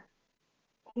a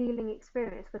healing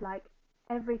experience with like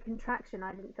every contraction.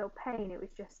 I didn't feel pain. It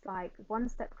was just like one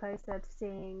step closer to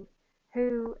seeing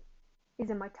who is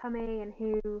in my tummy and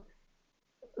who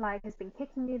like has been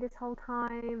kicking me this whole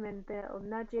time and the little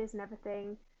nudges and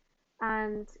everything.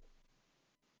 And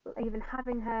even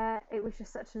having her, it was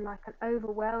just such an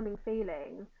overwhelming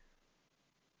feeling.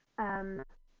 Um,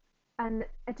 and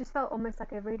it just felt almost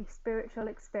like a really spiritual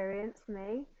experience for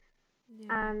me.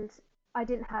 Yeah. And I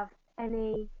didn't have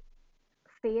any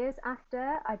fears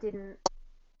after.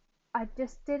 I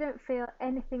just didn't feel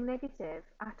anything negative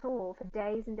at all for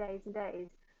days and days and days.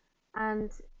 And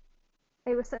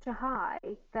it was such a high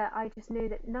that I just knew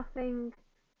that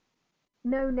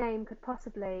no name could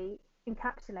possibly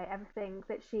encapsulate everything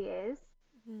that she is.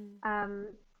 Mm. Um,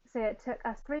 so it took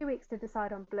us 3 weeks to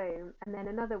decide on Bloom and then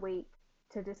another week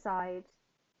to decide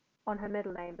on her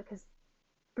middle name because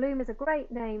Bloom is a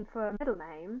great name for a middle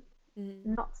name, Mm.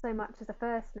 not so much as a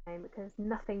first name because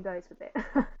nothing goes with it.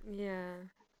 Yeah.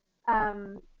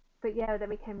 um, but yeah, then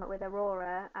we came up with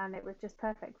Aurora and it was just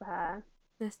perfect for her.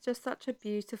 It's just such a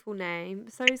beautiful name.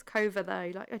 So is Kova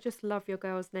though. Like I just love your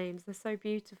girls' names. They're so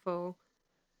beautiful.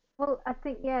 Well, I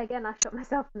think, yeah, again, I shot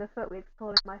myself in the foot with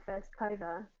calling my first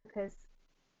Cova because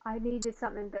I needed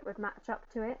something that would match up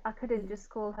to it. I couldn't Mm. just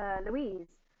call her Louise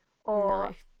No.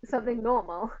 or something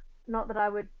normal. Not that I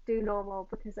would do normal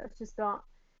because that's just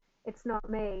it's not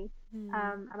me.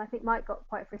 Mm. And I think Mike got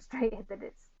quite frustrated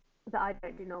that I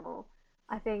don't do normal.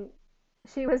 I think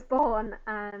she was born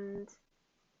and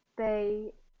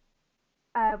they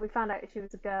we found out she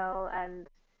was a girl and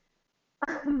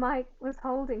Mike was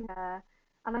holding her,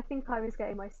 and I think I was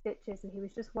getting my stitches, and he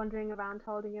was just wandering around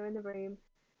holding her in the room.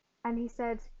 And he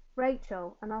said,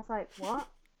 Rachel. And I was like, what?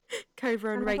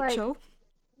 Kova and And I was like, Rachel.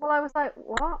 well, I was like,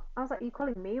 what? I was like, you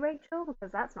calling me Rachel?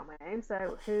 Because that's not my name.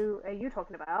 So who are you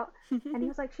talking about? And he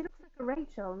was like, she looks like a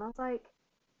Rachel. And I was like,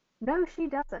 no, she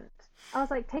doesn't. I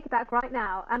was like, take it back right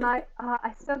now. And I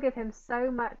still give him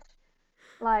so much,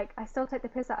 like, I still take the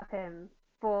piss out of him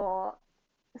for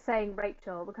saying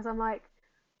Rachel because I'm like,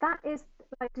 that is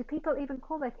like, do people even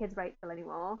call their kids Rachel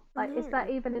anymore? Like, is that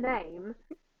No. even a name?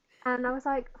 And I was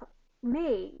like,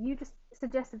 me, you just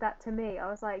suggested that to me. I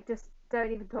was like, just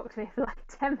don't even talk to me for like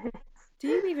 10 minutes. Do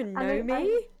you even And know then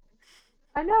me?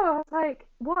 I know, I was like,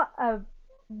 what a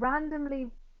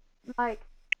randomly, like,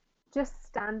 just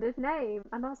standard name.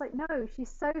 And I was like, no, she's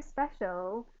so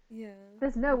special. Yeah.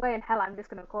 There's no way in hell I'm just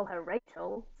going to call her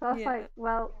Rachel. So I was Yeah. like,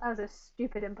 well, that was a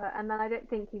stupid input. And then I don't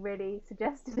think he really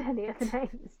suggested any of the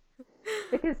names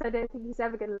because I don't think he's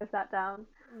ever going to live that down.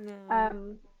 No.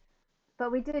 Um,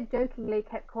 but we did jokingly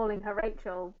kept calling her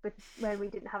Rachel when we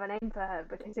didn't have a name for her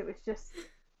because it was just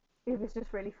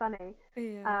really funny.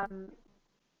 Yeah. Um,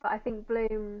 but I think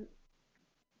Bloom,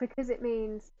 because it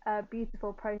means a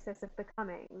beautiful process of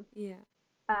becoming, Yeah.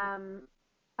 um,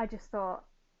 I just thought,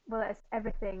 well, it's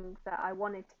everything that I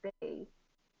wanted to be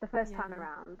the first time Yeah.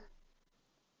 around.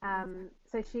 Exactly.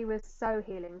 So she was so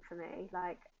healing for me.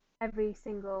 Like every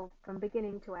single, from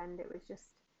beginning to end, it was just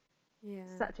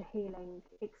Yeah. such a healing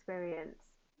experience.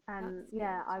 And That's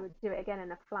yeah, good. I would do it again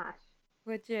in a flash.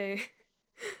 Would you?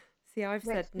 See, I've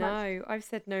Which said much, no. I've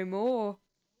said no more.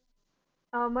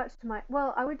 oh, much to my,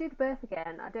 well, I would do the birth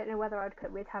again. I don't know whether I'd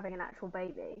cope with having an actual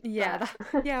baby, Yeah, but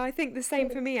that, yeah, I think the same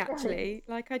the for me experience. actually.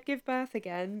 Like I'd give birth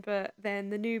again, but then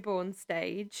the newborn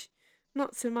stage,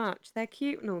 not so much. They're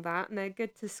cute and all that, and they're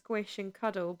good to squish and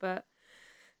cuddle, but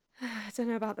I don't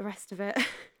know about the rest of it.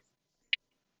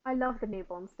 I love the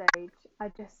newborn stage.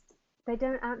 They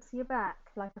don't answer you back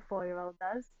like a 4-year-old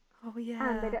does. Oh And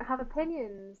they yeah. don't have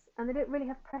opinions and they don't really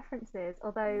have preferences.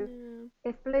 Although, No.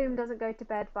 if Bloom doesn't go to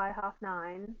bed by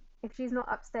 9:30, if she's not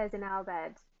upstairs in our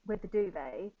bed with the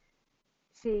duvet,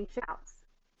 she shouts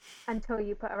until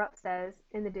you put her upstairs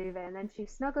in the duvet, and then she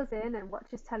snuggles in and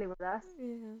watches telly with us,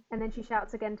 Yeah. and then she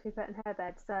shouts again to be put in her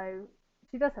bed. So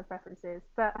she does have preferences,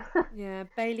 but Yeah,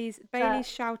 Bailey's but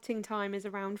shouting time is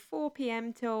around 4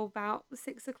 p.m. till about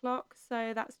 6 o'clock.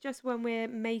 So that's just when we're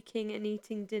making and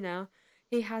eating dinner.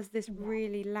 He has this yeah,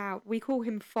 really loud, we call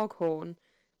him foghorn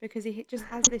because he just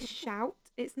has this shout.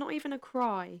 It's not even a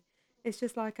cry. It's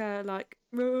just like a like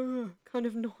kind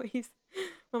of noise.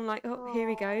 I'm like, oh, here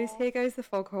he goes. oh, Here goes the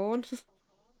foghorn.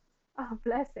 oh,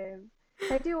 bless him.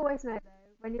 They do always know though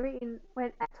when you're eating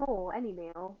when at all any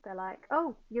meal, they're like,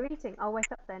 oh, you're eating. I'll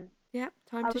wake up then. Yep,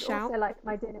 time I to would also shout. like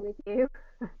my dinner with you.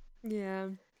 Yeah,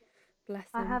 bless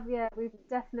I him. have, yeah, we've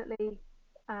definitely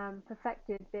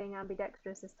perfected being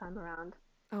ambidextrous this time around.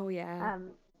 Oh yeah.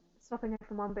 Um, Swapping it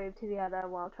from one boob to the other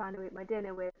while trying to eat my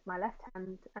dinner with my left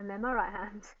hand and then my right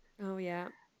hand. Oh yeah.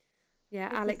 Yeah,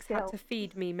 It's a Alex had skill. to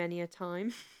feed me many a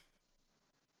time.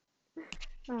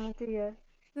 Oh dear.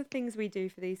 The things we do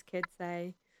for these kids,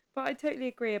 eh? But I totally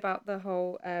agree about the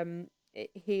whole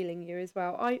it healing you as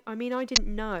well. I mean, I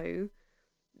didn't know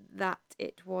that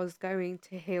it was going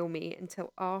to heal me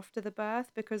until after the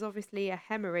birth because obviously a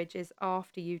hemorrhage is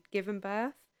after you've given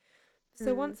birth.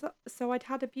 So Mm. so I'd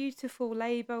had a beautiful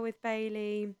labour with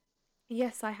Bailey.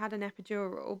 Yes, I had an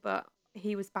epidural, but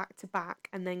he was back to back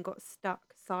and then got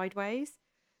stuck sideways.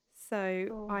 So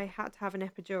Oh, I had to have an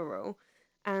epidural,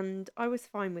 and I was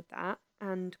fine with that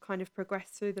and kind of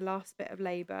progressed through the last bit of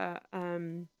labour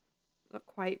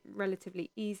quite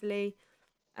relatively easily.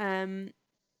 Um,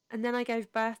 and then I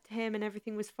gave birth to him and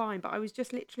everything was fine, but I was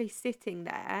just literally sitting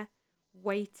there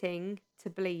waiting to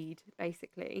bleed,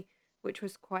 basically, which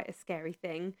was quite a scary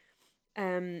thing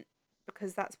um,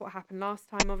 because that's what happened last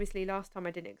time. Obviously, last time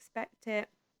I didn't expect it.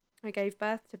 I gave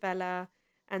birth to Bella,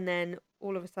 and then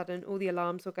all of a sudden, all the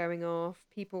alarms were going off.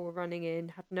 People were running in,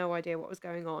 had no idea what was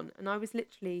going on. And I was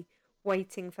literally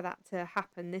waiting for that to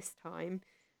happen this time.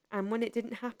 And when it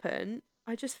didn't happen,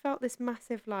 I just felt this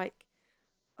massive, like,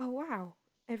 oh, wow,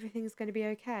 everything's going to be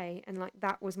okay. And like,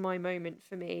 that was my moment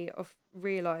for me of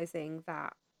realizing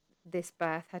that this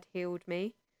birth had healed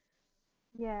me.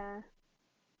 yeah.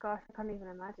 Gosh, I can't even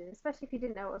imagine. Especially if you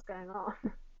didn't know what was going on.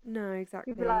 No,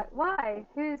 You'd be exactly. like, why?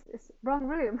 Who's this? Wrong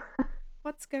room.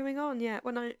 What's going on? Yeah,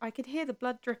 when I could hear the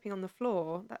blood dripping on the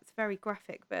floor, that's very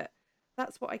graphic, but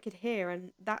that's what I could hear,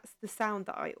 and that's the sound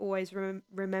that I always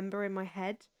remember in my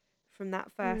head from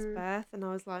that first Mm, birth. And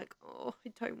I was like, oh,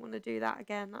 I don't want to do that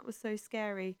again. That was so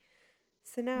scary.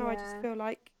 So now I just yeah. feel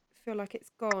like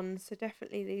it's gone. So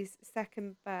definitely these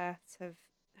second births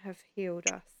have healed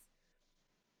us.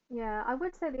 Yeah, I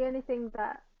would say the only thing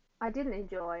that I didn't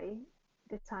enjoy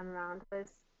this time around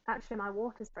was actually my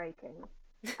water's breaking.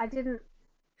 I didn't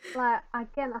like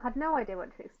again. I had no idea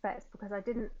what to expect because I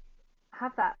didn't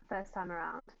have that first time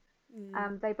around.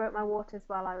 Mm. They broke my waters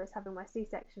while I was having my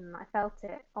C-section, and I felt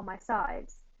it on my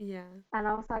sides, Yeah. and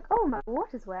I was like, "Oh, my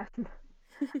water's wet."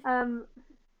 um,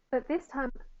 but this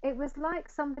time, it was like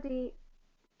somebody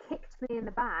kicked me in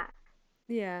the back,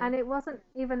 Yeah. and it wasn't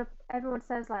even. Everyone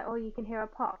says like, "Oh, you can hear a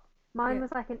pop." Mine Yeah.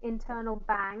 was like an internal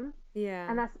bang, and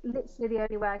Yeah. that's literally the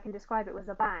only way I can describe it was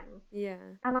a bang. Yeah.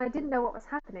 And I didn't know what was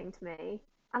happening to me,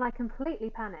 and I completely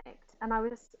panicked, and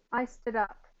I stood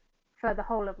up for the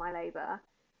whole of my labour,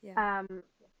 Yeah. um,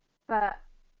 but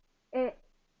it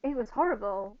it was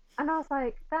horrible, and I was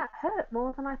like, that hurt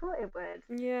more than I thought it would.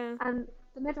 Yeah. And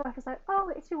the midwife was like, "Oh,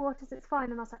 it's your waters, it's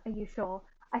fine." And I was like, "Are you sure?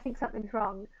 I think something's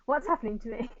wrong. What's happening to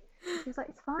me?" And she was like,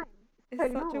 "It's fine, it's It's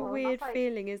totally such a normal." And weird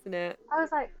feeling, isn't it? I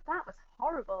was like, that was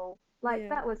horrible. Like Yeah.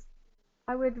 that was,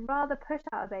 I would rather push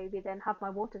out a baby than have my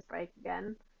waters break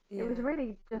again. It was Yeah.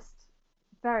 really just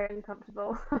very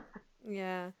uncomfortable.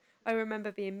 Yeah. I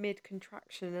remember being mid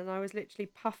contraction and I was literally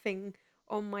puffing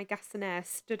on my gas and air,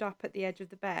 stood up at the edge of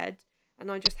the bed, and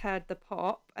I just heard the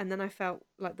pop, and then I felt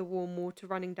like the warm water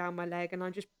running down my leg, and I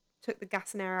just took the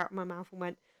gas and air out of my mouth and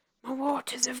went, "My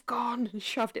waters have gone," and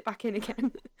shoved it back in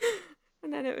again.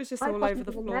 And then it was just Mike all over wasn't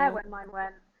the even there floor. when mine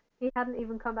went. He hadn't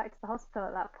even come back to the hospital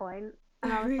at that point,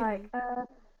 and Oh, I was like, really?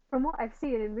 from what I've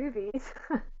seen in movies,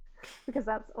 because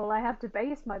that's all I have to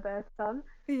base my births on.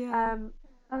 Yeah. Um,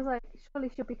 I was like, surely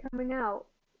she'll be coming out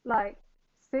like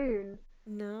soon,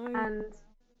 No. and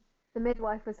the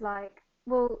midwife was like,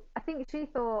 well, I think she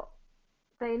thought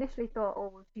they initially thought, oh,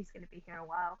 well, she's going to be here a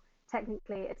while.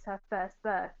 Technically, it's her first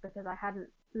birth because I hadn't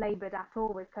laboured at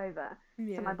all with Cova,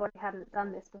 so my Yeah. body hadn't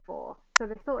done this before. So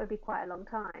they thought it'd be quite a long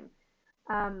time.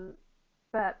 Um,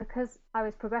 but because I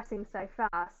was progressing so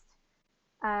fast,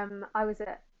 I was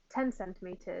at 10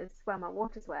 centimetres where my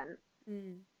waters went,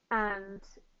 Mm. and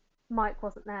Mike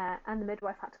wasn't there, and the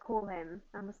midwife had to call him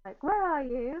and was like, "Where are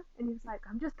you?" And he was like,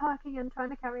 "I'm just parking and trying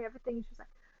to carry everything." And she was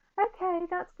like, "Okay,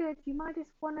 that's good. You might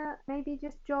just wanna maybe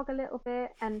just jog a little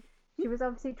bit." And she was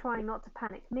obviously trying not to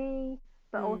panic me,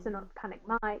 but also not Mm. to panic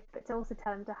Mike, but to also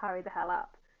tell him to hurry the hell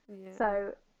up. Yeah.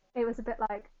 So it was a bit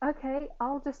like, "Okay,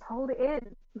 I'll just hold it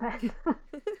in then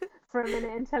for a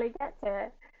minute until he gets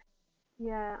here."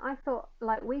 Yeah, I thought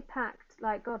like we packed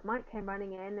like God, Mike came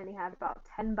running in and he had about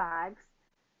 10 bags,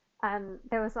 and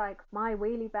there was like my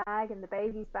wheelie bag and the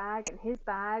baby's bag and his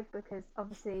bag because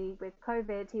obviously with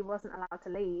COVID he wasn't allowed to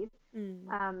leave.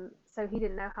 Mm. So he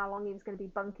didn't know how long he was going to be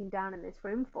bunking down in this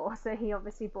room for. So he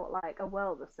obviously bought like a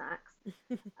world of snacks.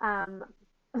 Um,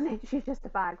 literally just a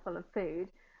bag full of food.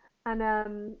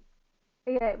 And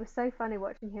yeah, it was so funny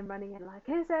watching him running in like,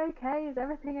 "Is it okay? Is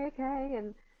everything okay?"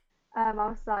 And I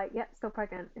was like, "Yep, still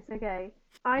pregnant. It's okay."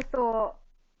 I thought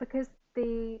because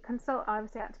the consult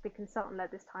obviously had to be consultant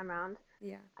led this time round.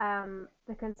 Yeah.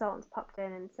 The consultants popped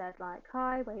in and said like,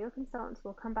 "Hi, we're your consultants.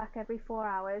 We'll come back every 4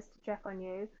 hours to check on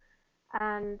you."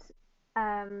 And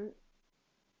um,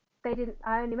 they didn't.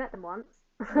 I only met them once.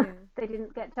 Yeah. They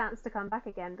didn't get a chance to come back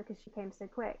again because she came so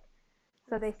quick.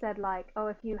 So That's they said good. like, "Oh,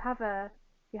 if you have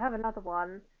another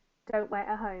one, don't wait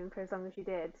at home for as long as you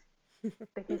did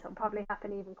because it'll probably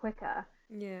happen even quicker."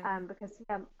 Yeah. Because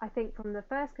yeah, I think from the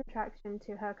first contraction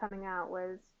to her coming out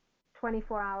was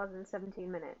 24 hours and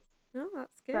 17 minutes. Oh,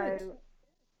 that's good. So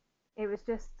it was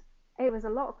just, it was a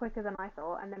lot quicker than I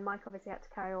thought. And then Mike obviously had to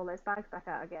carry all those bags back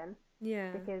out again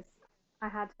Yeah. because I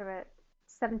had her at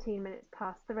 17 minutes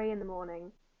past 3 in the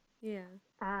morning. Yeah.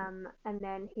 And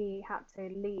then he had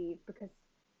to leave because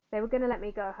they were going to let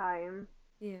me go home.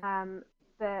 Yeah. Um,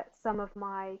 but some of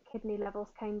my kidney levels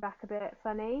came back a bit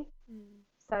funny. Mm.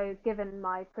 So, given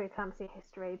my preeclampsia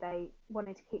history, they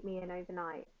wanted to keep me in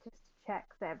overnight just to check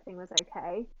that everything was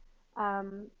okay.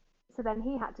 Um, so then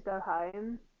he had to go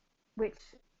home, which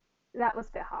that was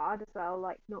a bit hard as well,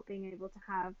 like not being able to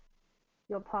have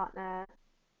your partner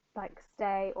like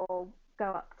stay or go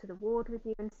up to the ward with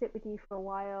you and sit with you for a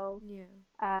while. Yeah.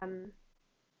 Um,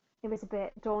 it was a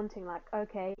bit daunting, like,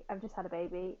 okay, I've just had a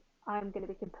baby. I'm going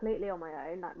to be completely on my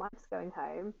own. Like, Mike's going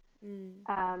home. Mm.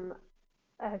 Um,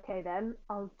 okay, then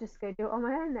I'll just go do it on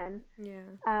my own then. Yeah.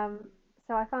 Um,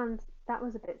 so I found that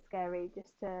was a bit scary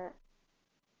just to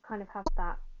kind of have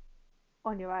that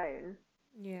on your own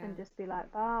and Yeah. just be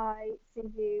like, bye, see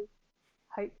you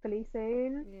hopefully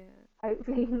soon. Yeah.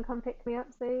 Hopefully you can come pick me up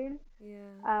soon. Yeah.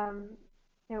 Um,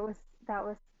 it was that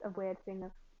was a weird thing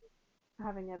of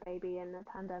having a baby in a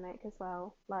pandemic as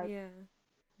well, like Yeah.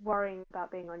 worrying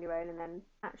about being on your own and then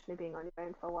actually being on your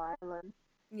own for a while. And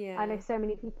I know Yeah. so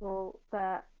many people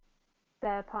that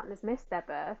their partners missed their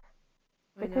birth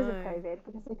I because of know. COVID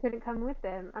because they couldn't come with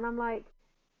them. And I'm like,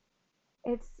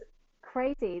 it's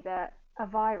crazy that a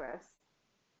virus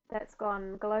that's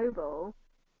gone global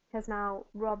has now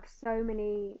robbed so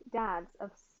many dads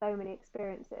of so many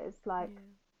experiences. Like, Yeah.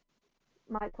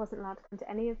 Mike wasn't allowed to come to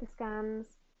any of the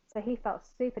scans, so he felt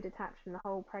super detached from the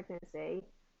whole pregnancy.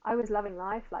 I was loving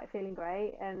life, like feeling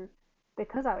great, and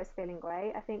because I was feeling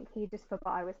great, I think he just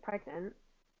forgot I was pregnant.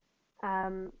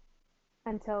 Um,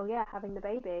 until yeah, having the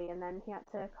baby, and then he had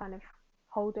to kind of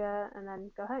hold her and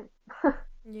then go home.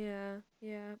 Yeah,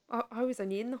 yeah. I was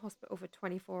only in the hospital for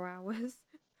 24 hours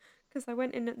because I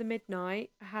went in at the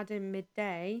midnight, I had him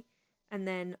midday, and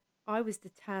then I was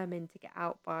determined to get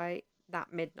out by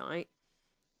that midnight.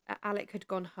 Alec had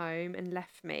gone home and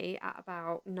left me at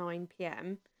about 9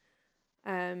 p.m.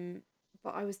 Um,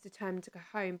 but I was determined to go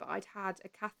home. But I'd had a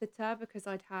catheter because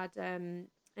I'd had an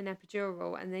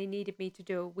epidural, and they needed me to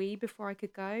do a wee before I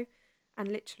could go. And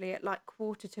literally at like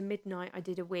quarter to midnight, I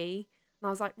did a wee, and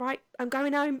I was like, right, I'm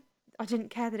going home. I didn't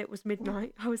care that it was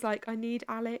midnight. I was like, I need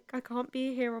Alec. I can't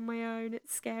be here on my own.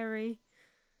 It's scary.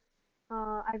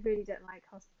 I really don't like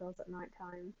hospitals at night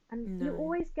time, and you No.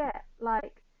 always get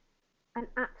like an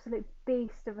absolute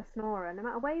beast of a snorer, no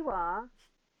matter where you are.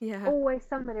 Yeah. Always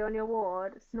somebody on your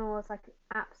ward snores like an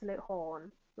absolute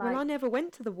horn. Well, I Like, never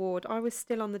went to the ward. I was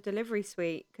still on the delivery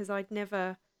suite because I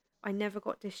never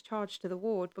got discharged to the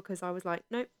ward because I was like,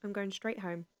 nope, I'm going straight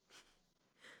home.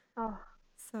 oh,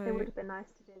 it So would have been nice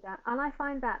to do that. And I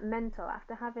find that mental I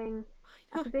know.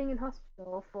 after being in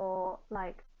hospital for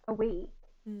like a week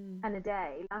Mm, and a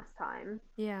day last time.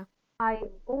 yeah. I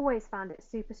always found it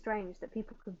super strange that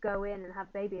people could go in and have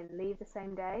a baby and leave the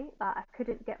same day. I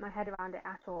couldn't get my head around it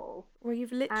at all. Well,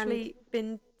 you've And literally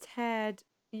been teared.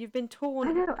 You've been I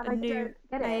torn know, and a I new don't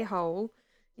get a it. hole.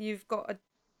 You've got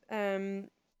a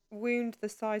wound the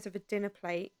size of a dinner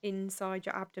plate inside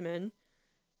your abdomen,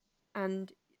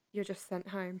 and you're just sent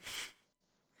home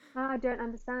I don't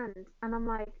understand. And I'm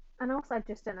like, and also I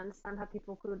just don't understand how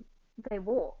people could they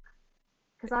walk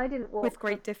because I didn't with walk for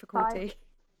great five. difficulty.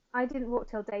 I didn't walk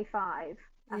till day 5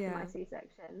 after my Yeah.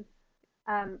 C-section,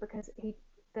 because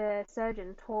the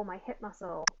surgeon tore my hip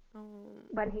muscle Oh.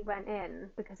 when he went in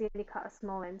because he only cut a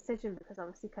small incision because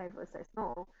obviously COVID was so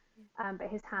small, but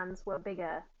his hands were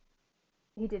bigger.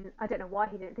 He didn't. I don't know why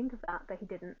he didn't think of that, but he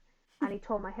didn't, and he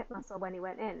tore my hip muscle when he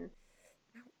went in.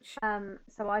 Ouch.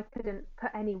 So I couldn't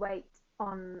put any weight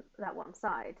on that one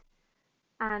side.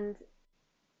 And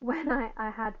when I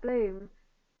had Bloom,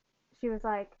 she was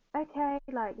like, "Okay,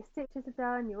 like your stitches are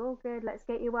done, you're all good. Let's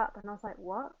get you up." And I was like,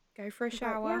 "What?" Go for a She's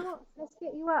like, "Yeah, shower. well, let's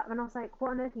get you up." And I was like,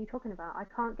 "What on earth are you talking about? I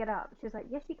can't get up." She was like,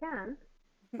 "Yes, you can."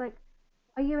 Like,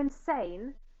 are you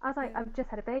insane? I was like, Yeah. "I've just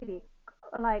had a baby.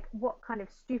 Like, what kind of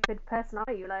stupid person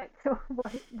are you? Like,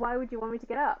 why would you want me to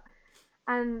get up?"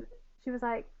 And she was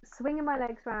like swinging my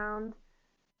legs round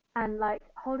and like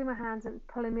holding my hands and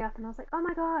pulling me up. And I was like, "Oh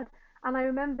my God." And I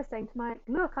remember saying to Mike,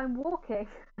 "Look, I'm walking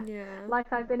Yeah.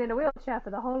 like I've been in a wheelchair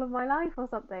for the whole of my life or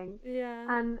something." Yeah.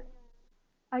 And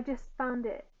I just found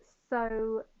it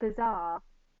so bizarre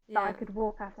that I Yeah. could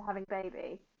walk after having a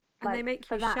baby. And they Like, make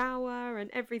for you that, shower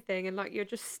and everything, and like you're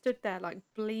just stood there, like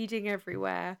bleeding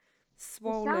everywhere, the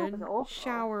shower was swollen, awful.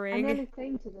 showering. I nearly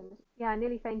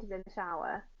fainted in the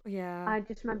shower. Yeah. I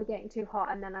just remember getting too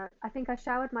hot, and then I think I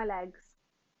showered my legs,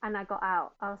 and I got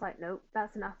out. I was like, nope,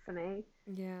 that's enough for me.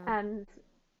 Yeah. And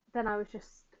then I was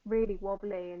just really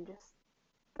wobbly and just,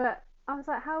 but I was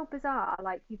like, how bizarre!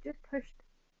 Like, you've just pushed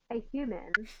a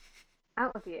human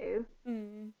out of you,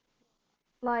 Mm.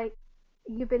 like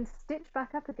you've been stitched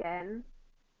back up again,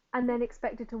 and then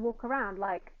expected to walk around.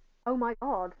 Like, oh my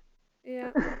God,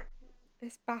 Yeah.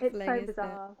 It's it's baffling, so isn't it?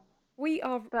 bizarre. We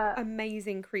are But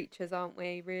amazing creatures, aren't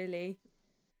we? Really.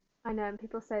 I know, and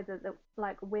people say that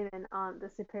like women aren't the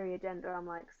superior gender. I'm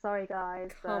like, sorry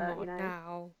guys, Come but on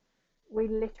now. we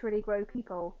literally grow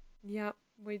people Yep,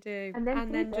 we do. and then And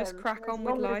feed then just them crack for as on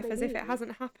with long as life they as if it need.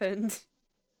 hasn't happened.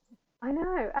 I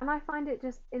know, and I find it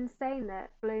just insane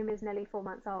that Bloom is nearly 4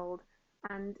 months old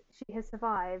and she has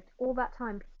survived all that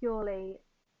time purely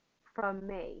from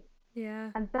me. Yeah.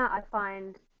 And that I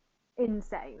find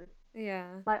insane. Yeah.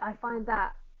 Like, I find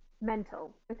that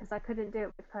mental because I couldn't do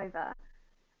it with Cova.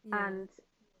 Yeah. And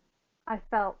I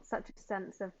felt such a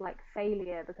sense of like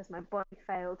failure because my body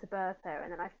failed to birth her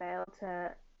and then I failed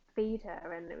to feed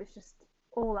her, and it was just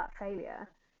all that failure.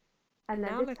 And And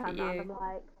then now this look at time round, you. I'm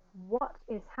like, what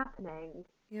is happening?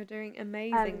 You're doing And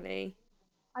amazingly.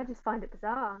 I just find it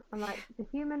bizarre. I'm like, the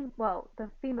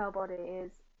female body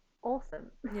is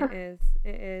awesome. It is.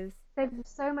 It is. Saves you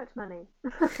so much money.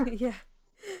 Yeah.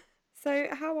 So,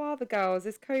 how are the girls?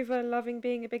 Is Kova loving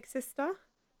being a big sister?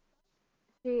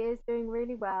 She is doing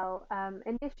really well.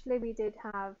 Initially, we did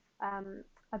have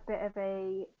a bit of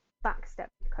a backstep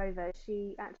with COVID.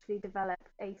 She actually developed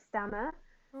a stammer,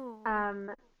 Oh.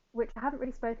 um, which I haven't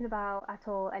really spoken about at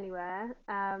all anywhere.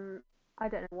 I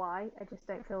don't know why. I just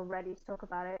don't feel ready to talk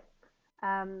about it.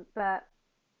 But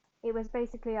it was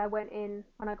basically I went in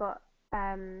when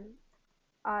um,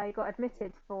 I got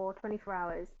admitted for 24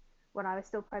 hours when I was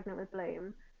still pregnant with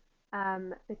Bloom,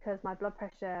 because my blood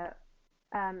pressure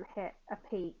hit a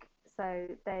peak. So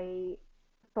they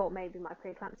thought maybe my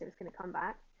preeclampsia was going to come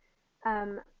back.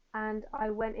 Um, and I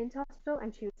went into hospital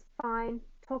and she was fine,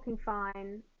 talking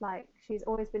fine. Like she's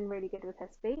always been really good with her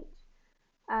speech.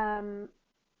 Um,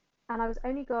 and I was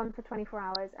only gone for 24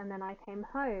 hours, and then I came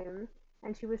home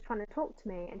and she was trying to talk to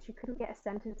me and she couldn't get a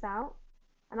sentence out.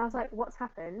 And I was Mm. like, what's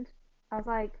happened? I was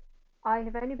like, I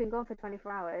have only been gone for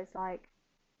 24 hours, like,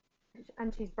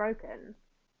 and she's broken.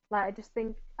 Like,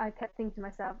 I kept thinking to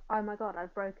myself, oh my God,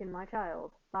 I've broken my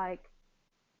child. Like,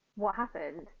 what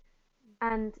happened?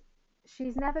 And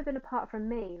she's never been apart from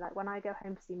me. Like, when I go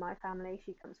home to see my family,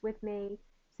 she comes with me.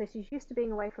 So she's used to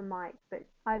being away from Mike, but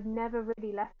I've never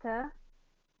really left her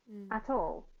Mm. at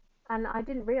all. And I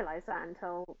didn't realize that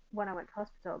until when I went to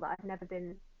hospital that I've never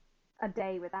been a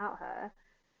day without her.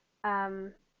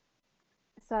 Um,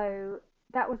 so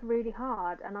that was really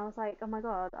hard. And I was like, oh my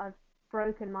God, I've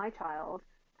broken my child.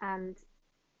 And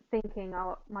thinking,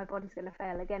 oh, my body's going to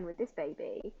fail again with this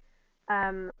baby.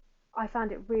 Um, I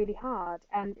found it really hard.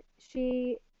 And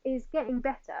she is getting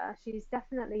better. She's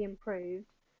definitely improved.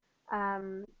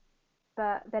 Um,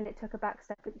 but then it took a back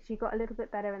step. She got a little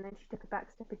bit better, and then she took a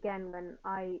back step again when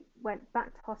I went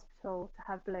back to hospital to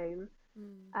have Bloom.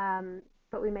 Mm. Um,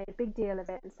 but we made a big deal of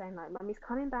it and saying like, "Mummy's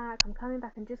coming back. I'm coming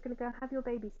back. I'm just gonna go have your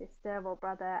baby sister or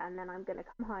brother, and then I'm gonna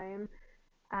come home."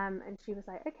 And she was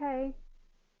like, "Okay."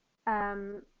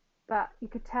 Um, but you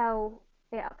could tell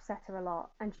it upset her a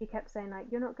lot, and she kept saying like,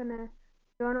 you're not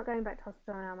going back to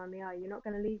hospital now, Mummy, are you? You're not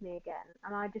gonna leave me again."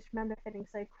 And I just remember feeling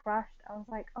so crushed. I was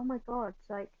like, "Oh my God!"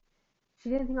 Like she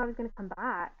didn't think I was going to come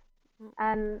back. Oh,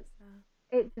 And bless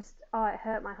her. it just, oh, it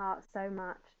hurt my heart so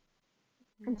much.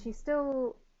 And Mm. she's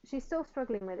still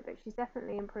struggling with it, but she's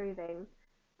definitely improving.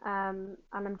 And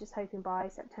I'm just hoping by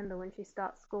September when she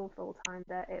starts school full time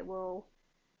that it will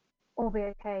all be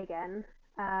okay again.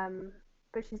 Um,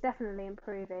 but she's definitely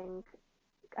improving.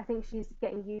 I think she's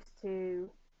getting used to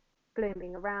Bloom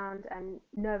being around and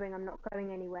knowing I'm not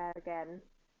going anywhere again.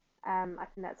 I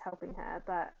think that's helping her.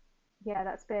 But yeah,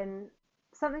 that's been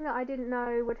something that I didn't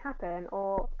know would happen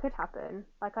or could happen.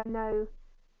 Like I know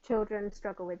children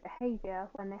struggle with behavior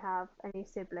when they have a new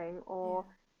sibling, or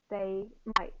Yeah. they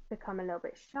might become a little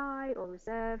bit shy or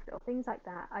reserved or things like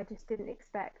that. I just didn't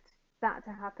expect that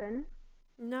to happen.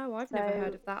 No, I've never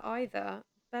heard So, of that either.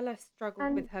 Bella struggled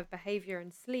and with her behavior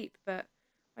and sleep, but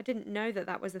I didn't know that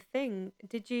that was a thing.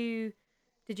 Did you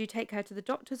take her to the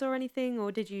doctors or anything, or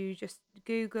did you just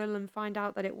Google and find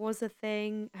out that it was a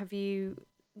thing? Have you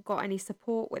got any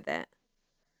support with it?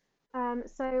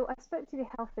 so I spoke to the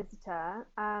health visitor,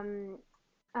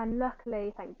 and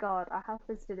luckily, thank God, our health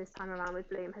visitor this time around with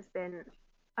Bloom has been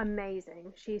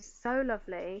amazing. She's so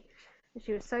lovely.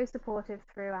 She was so supportive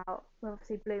throughout. Well,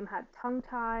 obviously, Bloom had tongue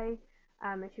tie,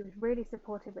 and she was really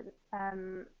supportive with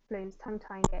Bloom's tongue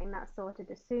tie and getting that sorted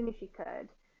as soon as she could.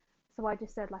 So I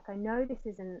just said, like, I know this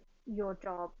isn't your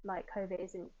job, like, COVID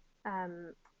isn't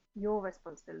um, your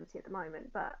responsibility at the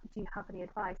moment, but do you have any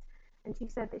advice? And she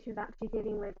said that she was actually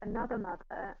dealing with another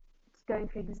mother going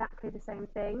through exactly the same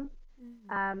thing,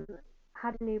 Mm. um,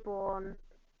 had a newborn,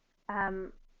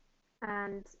 um,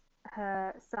 and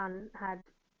her son had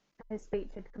his speech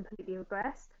had completely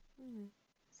regressed. Mm.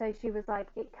 So she was like,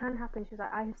 it can happen. She was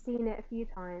like, I have seen it a few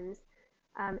times.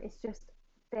 It's just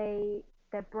they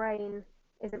their brain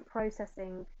isn't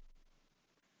processing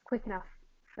quick enough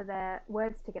for their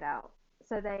words to get out.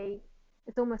 So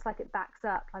it's almost like it backs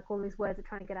up, like all these words are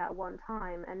trying to get out at one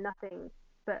time, and nothing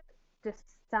but just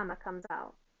stammer comes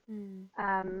out. Mm.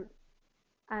 Um,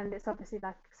 and it's obviously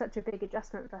like such a big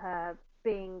adjustment for her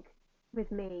being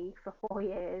with me for 4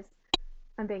 years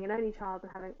and being an only child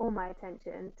and having all my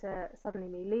attention to suddenly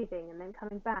me leaving and then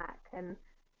coming back. And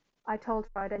I told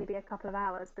her I'd only be a couple of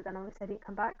hours, but then obviously I didn't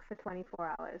come back for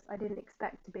 24 hours. I didn't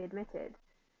expect to be admitted.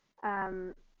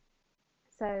 Um,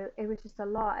 so it was just a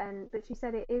lot. But she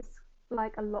said it is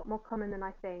like a lot more common than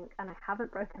I think, and I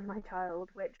haven't broken my child,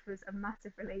 which was a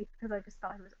massive relief because I just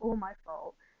thought it was all my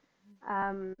fault.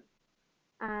 Um,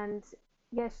 and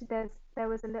yeah, there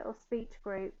was a little speech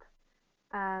group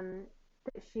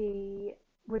that she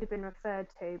would have been referred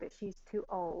to, but she's too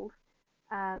old.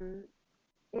 Um,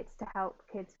 it's to help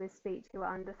kids with speech who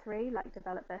are under 3, like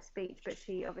develop their speech, but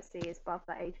she obviously is above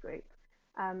that age group.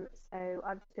 So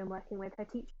I've just been working with her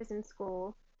teachers in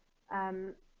school,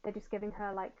 They're just giving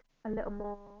her like a little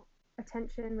more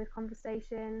attention with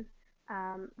conversation,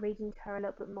 reading to her a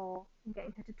little bit more and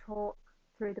getting her to talk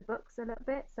through the books a little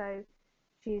bit. So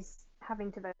she's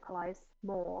having to vocalize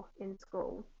more in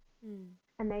school. Mm.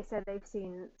 And they said they've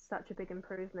seen such a big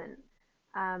improvement.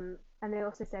 And they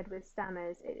also said with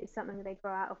stammers, it is something that they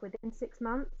grow out of within 6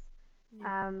 months.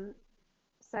 Yeah.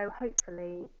 So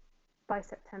hopefully by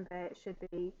September it should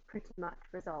be pretty much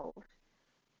resolved.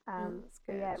 Oh, that's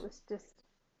But yeah, it good. was just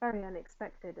very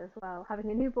unexpected as well.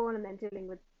 Having a newborn and then dealing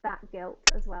with that guilt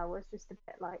as well was just a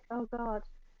bit like, oh God,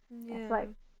 it's like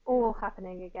Yeah. all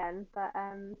happening again. But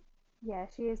yeah,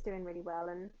 she is doing really well,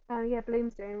 and yeah,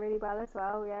 Bloom's doing really well as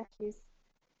well. Yeah, she's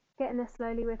getting there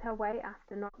slowly with her weight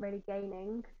after not really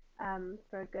gaining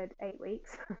for a good 8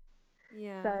 weeks.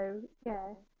 Yeah. So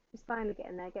yeah, she's finally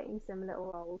getting there, getting some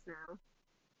little rolls now.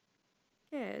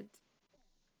 Good.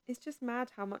 It's just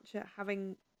mad how much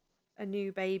having a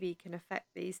new baby can affect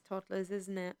these toddlers,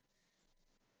 isn't it?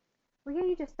 Well, yeah,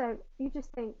 you just don't. You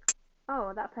just think,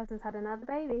 oh, that person's had another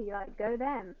baby. You like go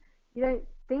them. You don't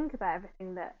think about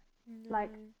everything that,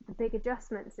 like No. the big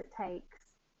adjustments it takes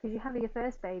because you're having your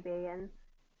first baby and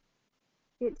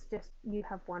it's just you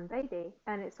have one baby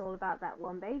and it's all about that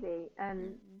one baby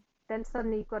and Mm. then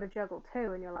suddenly you've got to juggle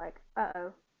two and you're like,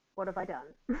 uh-oh, what have I done?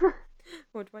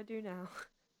 What do I do now?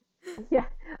 Yeah,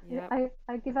 Yep.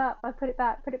 I give up. I put it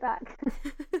back.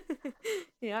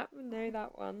 Yep, know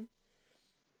that one.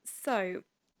 So,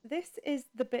 this is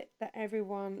the bit that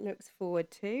everyone looks forward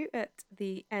to at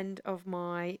the end of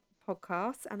my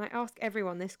podcast. And I ask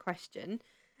everyone this question.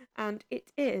 And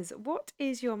it is, what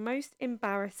is your most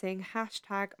embarrassing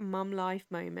hashtag mum life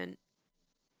moment?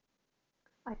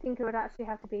 I think it would actually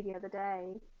have to be the other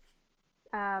day.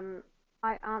 Um,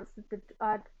 I answered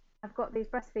I've got these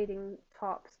breastfeeding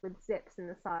tops with zips in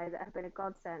the side that have been a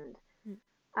godsend. Mm.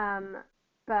 Um,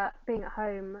 but being at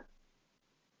home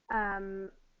um,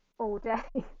 all day,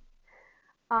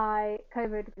 I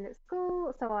COVID had been at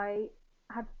school, so I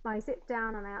had my zip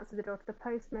down and I answered the door to the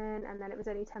postman, and then it was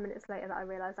only 10 minutes later that I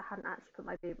realised I hadn't actually put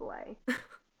my boob away.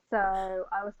 So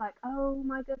I was like, oh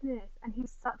my goodness. And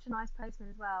he's such a nice postman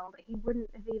as well that he wouldn't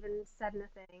have even said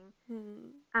anything.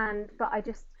 Mm. But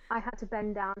I had to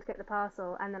bend down to get the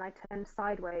parcel and then I turned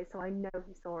sideways so I know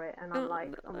he saw it and I'm Oh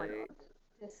like, oh my no. God,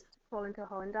 just fall into a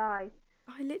hole and die.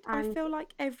 I And feel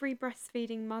like every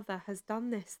breastfeeding mother has done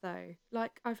this though.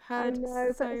 Like I've I heard know,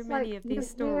 but so it's many like of you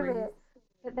these don't hear stories. it.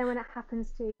 But then when it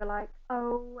happens to you, you're like,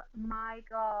 oh my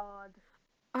God.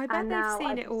 I bet And they've now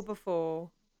seen it all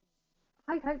before.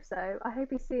 I hope so. I hope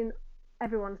he's seen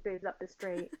everyone's boobs up the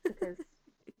street because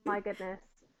my goodness.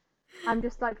 I'm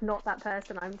just like not that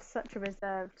person. I'm such a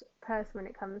reserved person when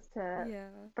it comes to Yeah.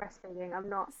 breastfeeding. I'm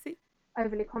not See,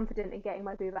 overly confident in getting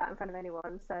my boob out in front of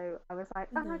anyone. So I was like,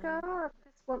 oh my God, no. I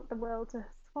just want the world to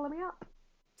swallow me up.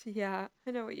 Yeah,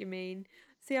 I know what you mean.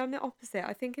 See, I'm the opposite.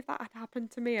 I think if that had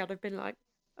happened to me, I'd have been like,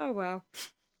 oh well,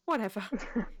 whatever.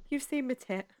 You've seen my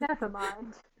tit. Never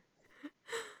mind.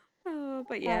 Oh,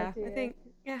 but Oh yeah, I dear. think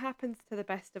it happens to the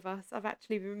best of us. I've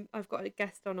got a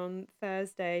guest on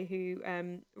Thursday who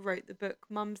wrote the book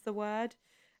Mum's the Word,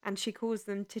 and she calls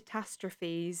them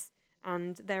catastrophes.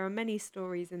 And there are many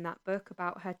stories in that book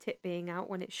about her tit being out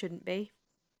when it shouldn't be.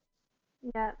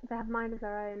 Yeah, they have mind of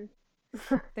their own.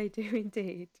 They do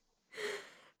indeed.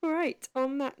 Right,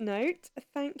 on that note,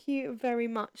 thank you very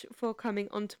much for coming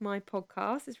onto my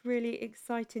podcast. It's really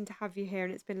exciting to have you here,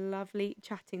 and it's been lovely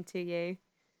chatting to you.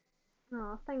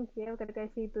 Oh, thank you. I'm gonna go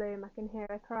see Bloom. I can hear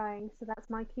her crying, so that's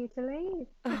my cue to leave.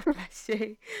 Oh, bless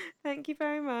you. Thank you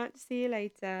very much. See you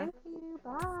later. Thank you.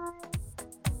 Bye.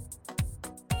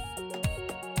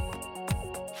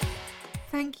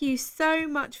 Thank you so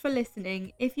much for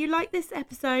listening. If you like this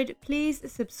episode,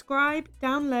 please subscribe,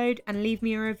 download, and leave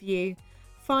me a review.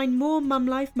 Find more mum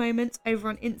life moments over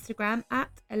on Instagram at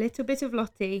a little bit of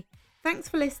Lottie. Thanks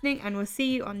for listening, and we'll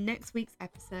see you on next week's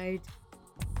episode.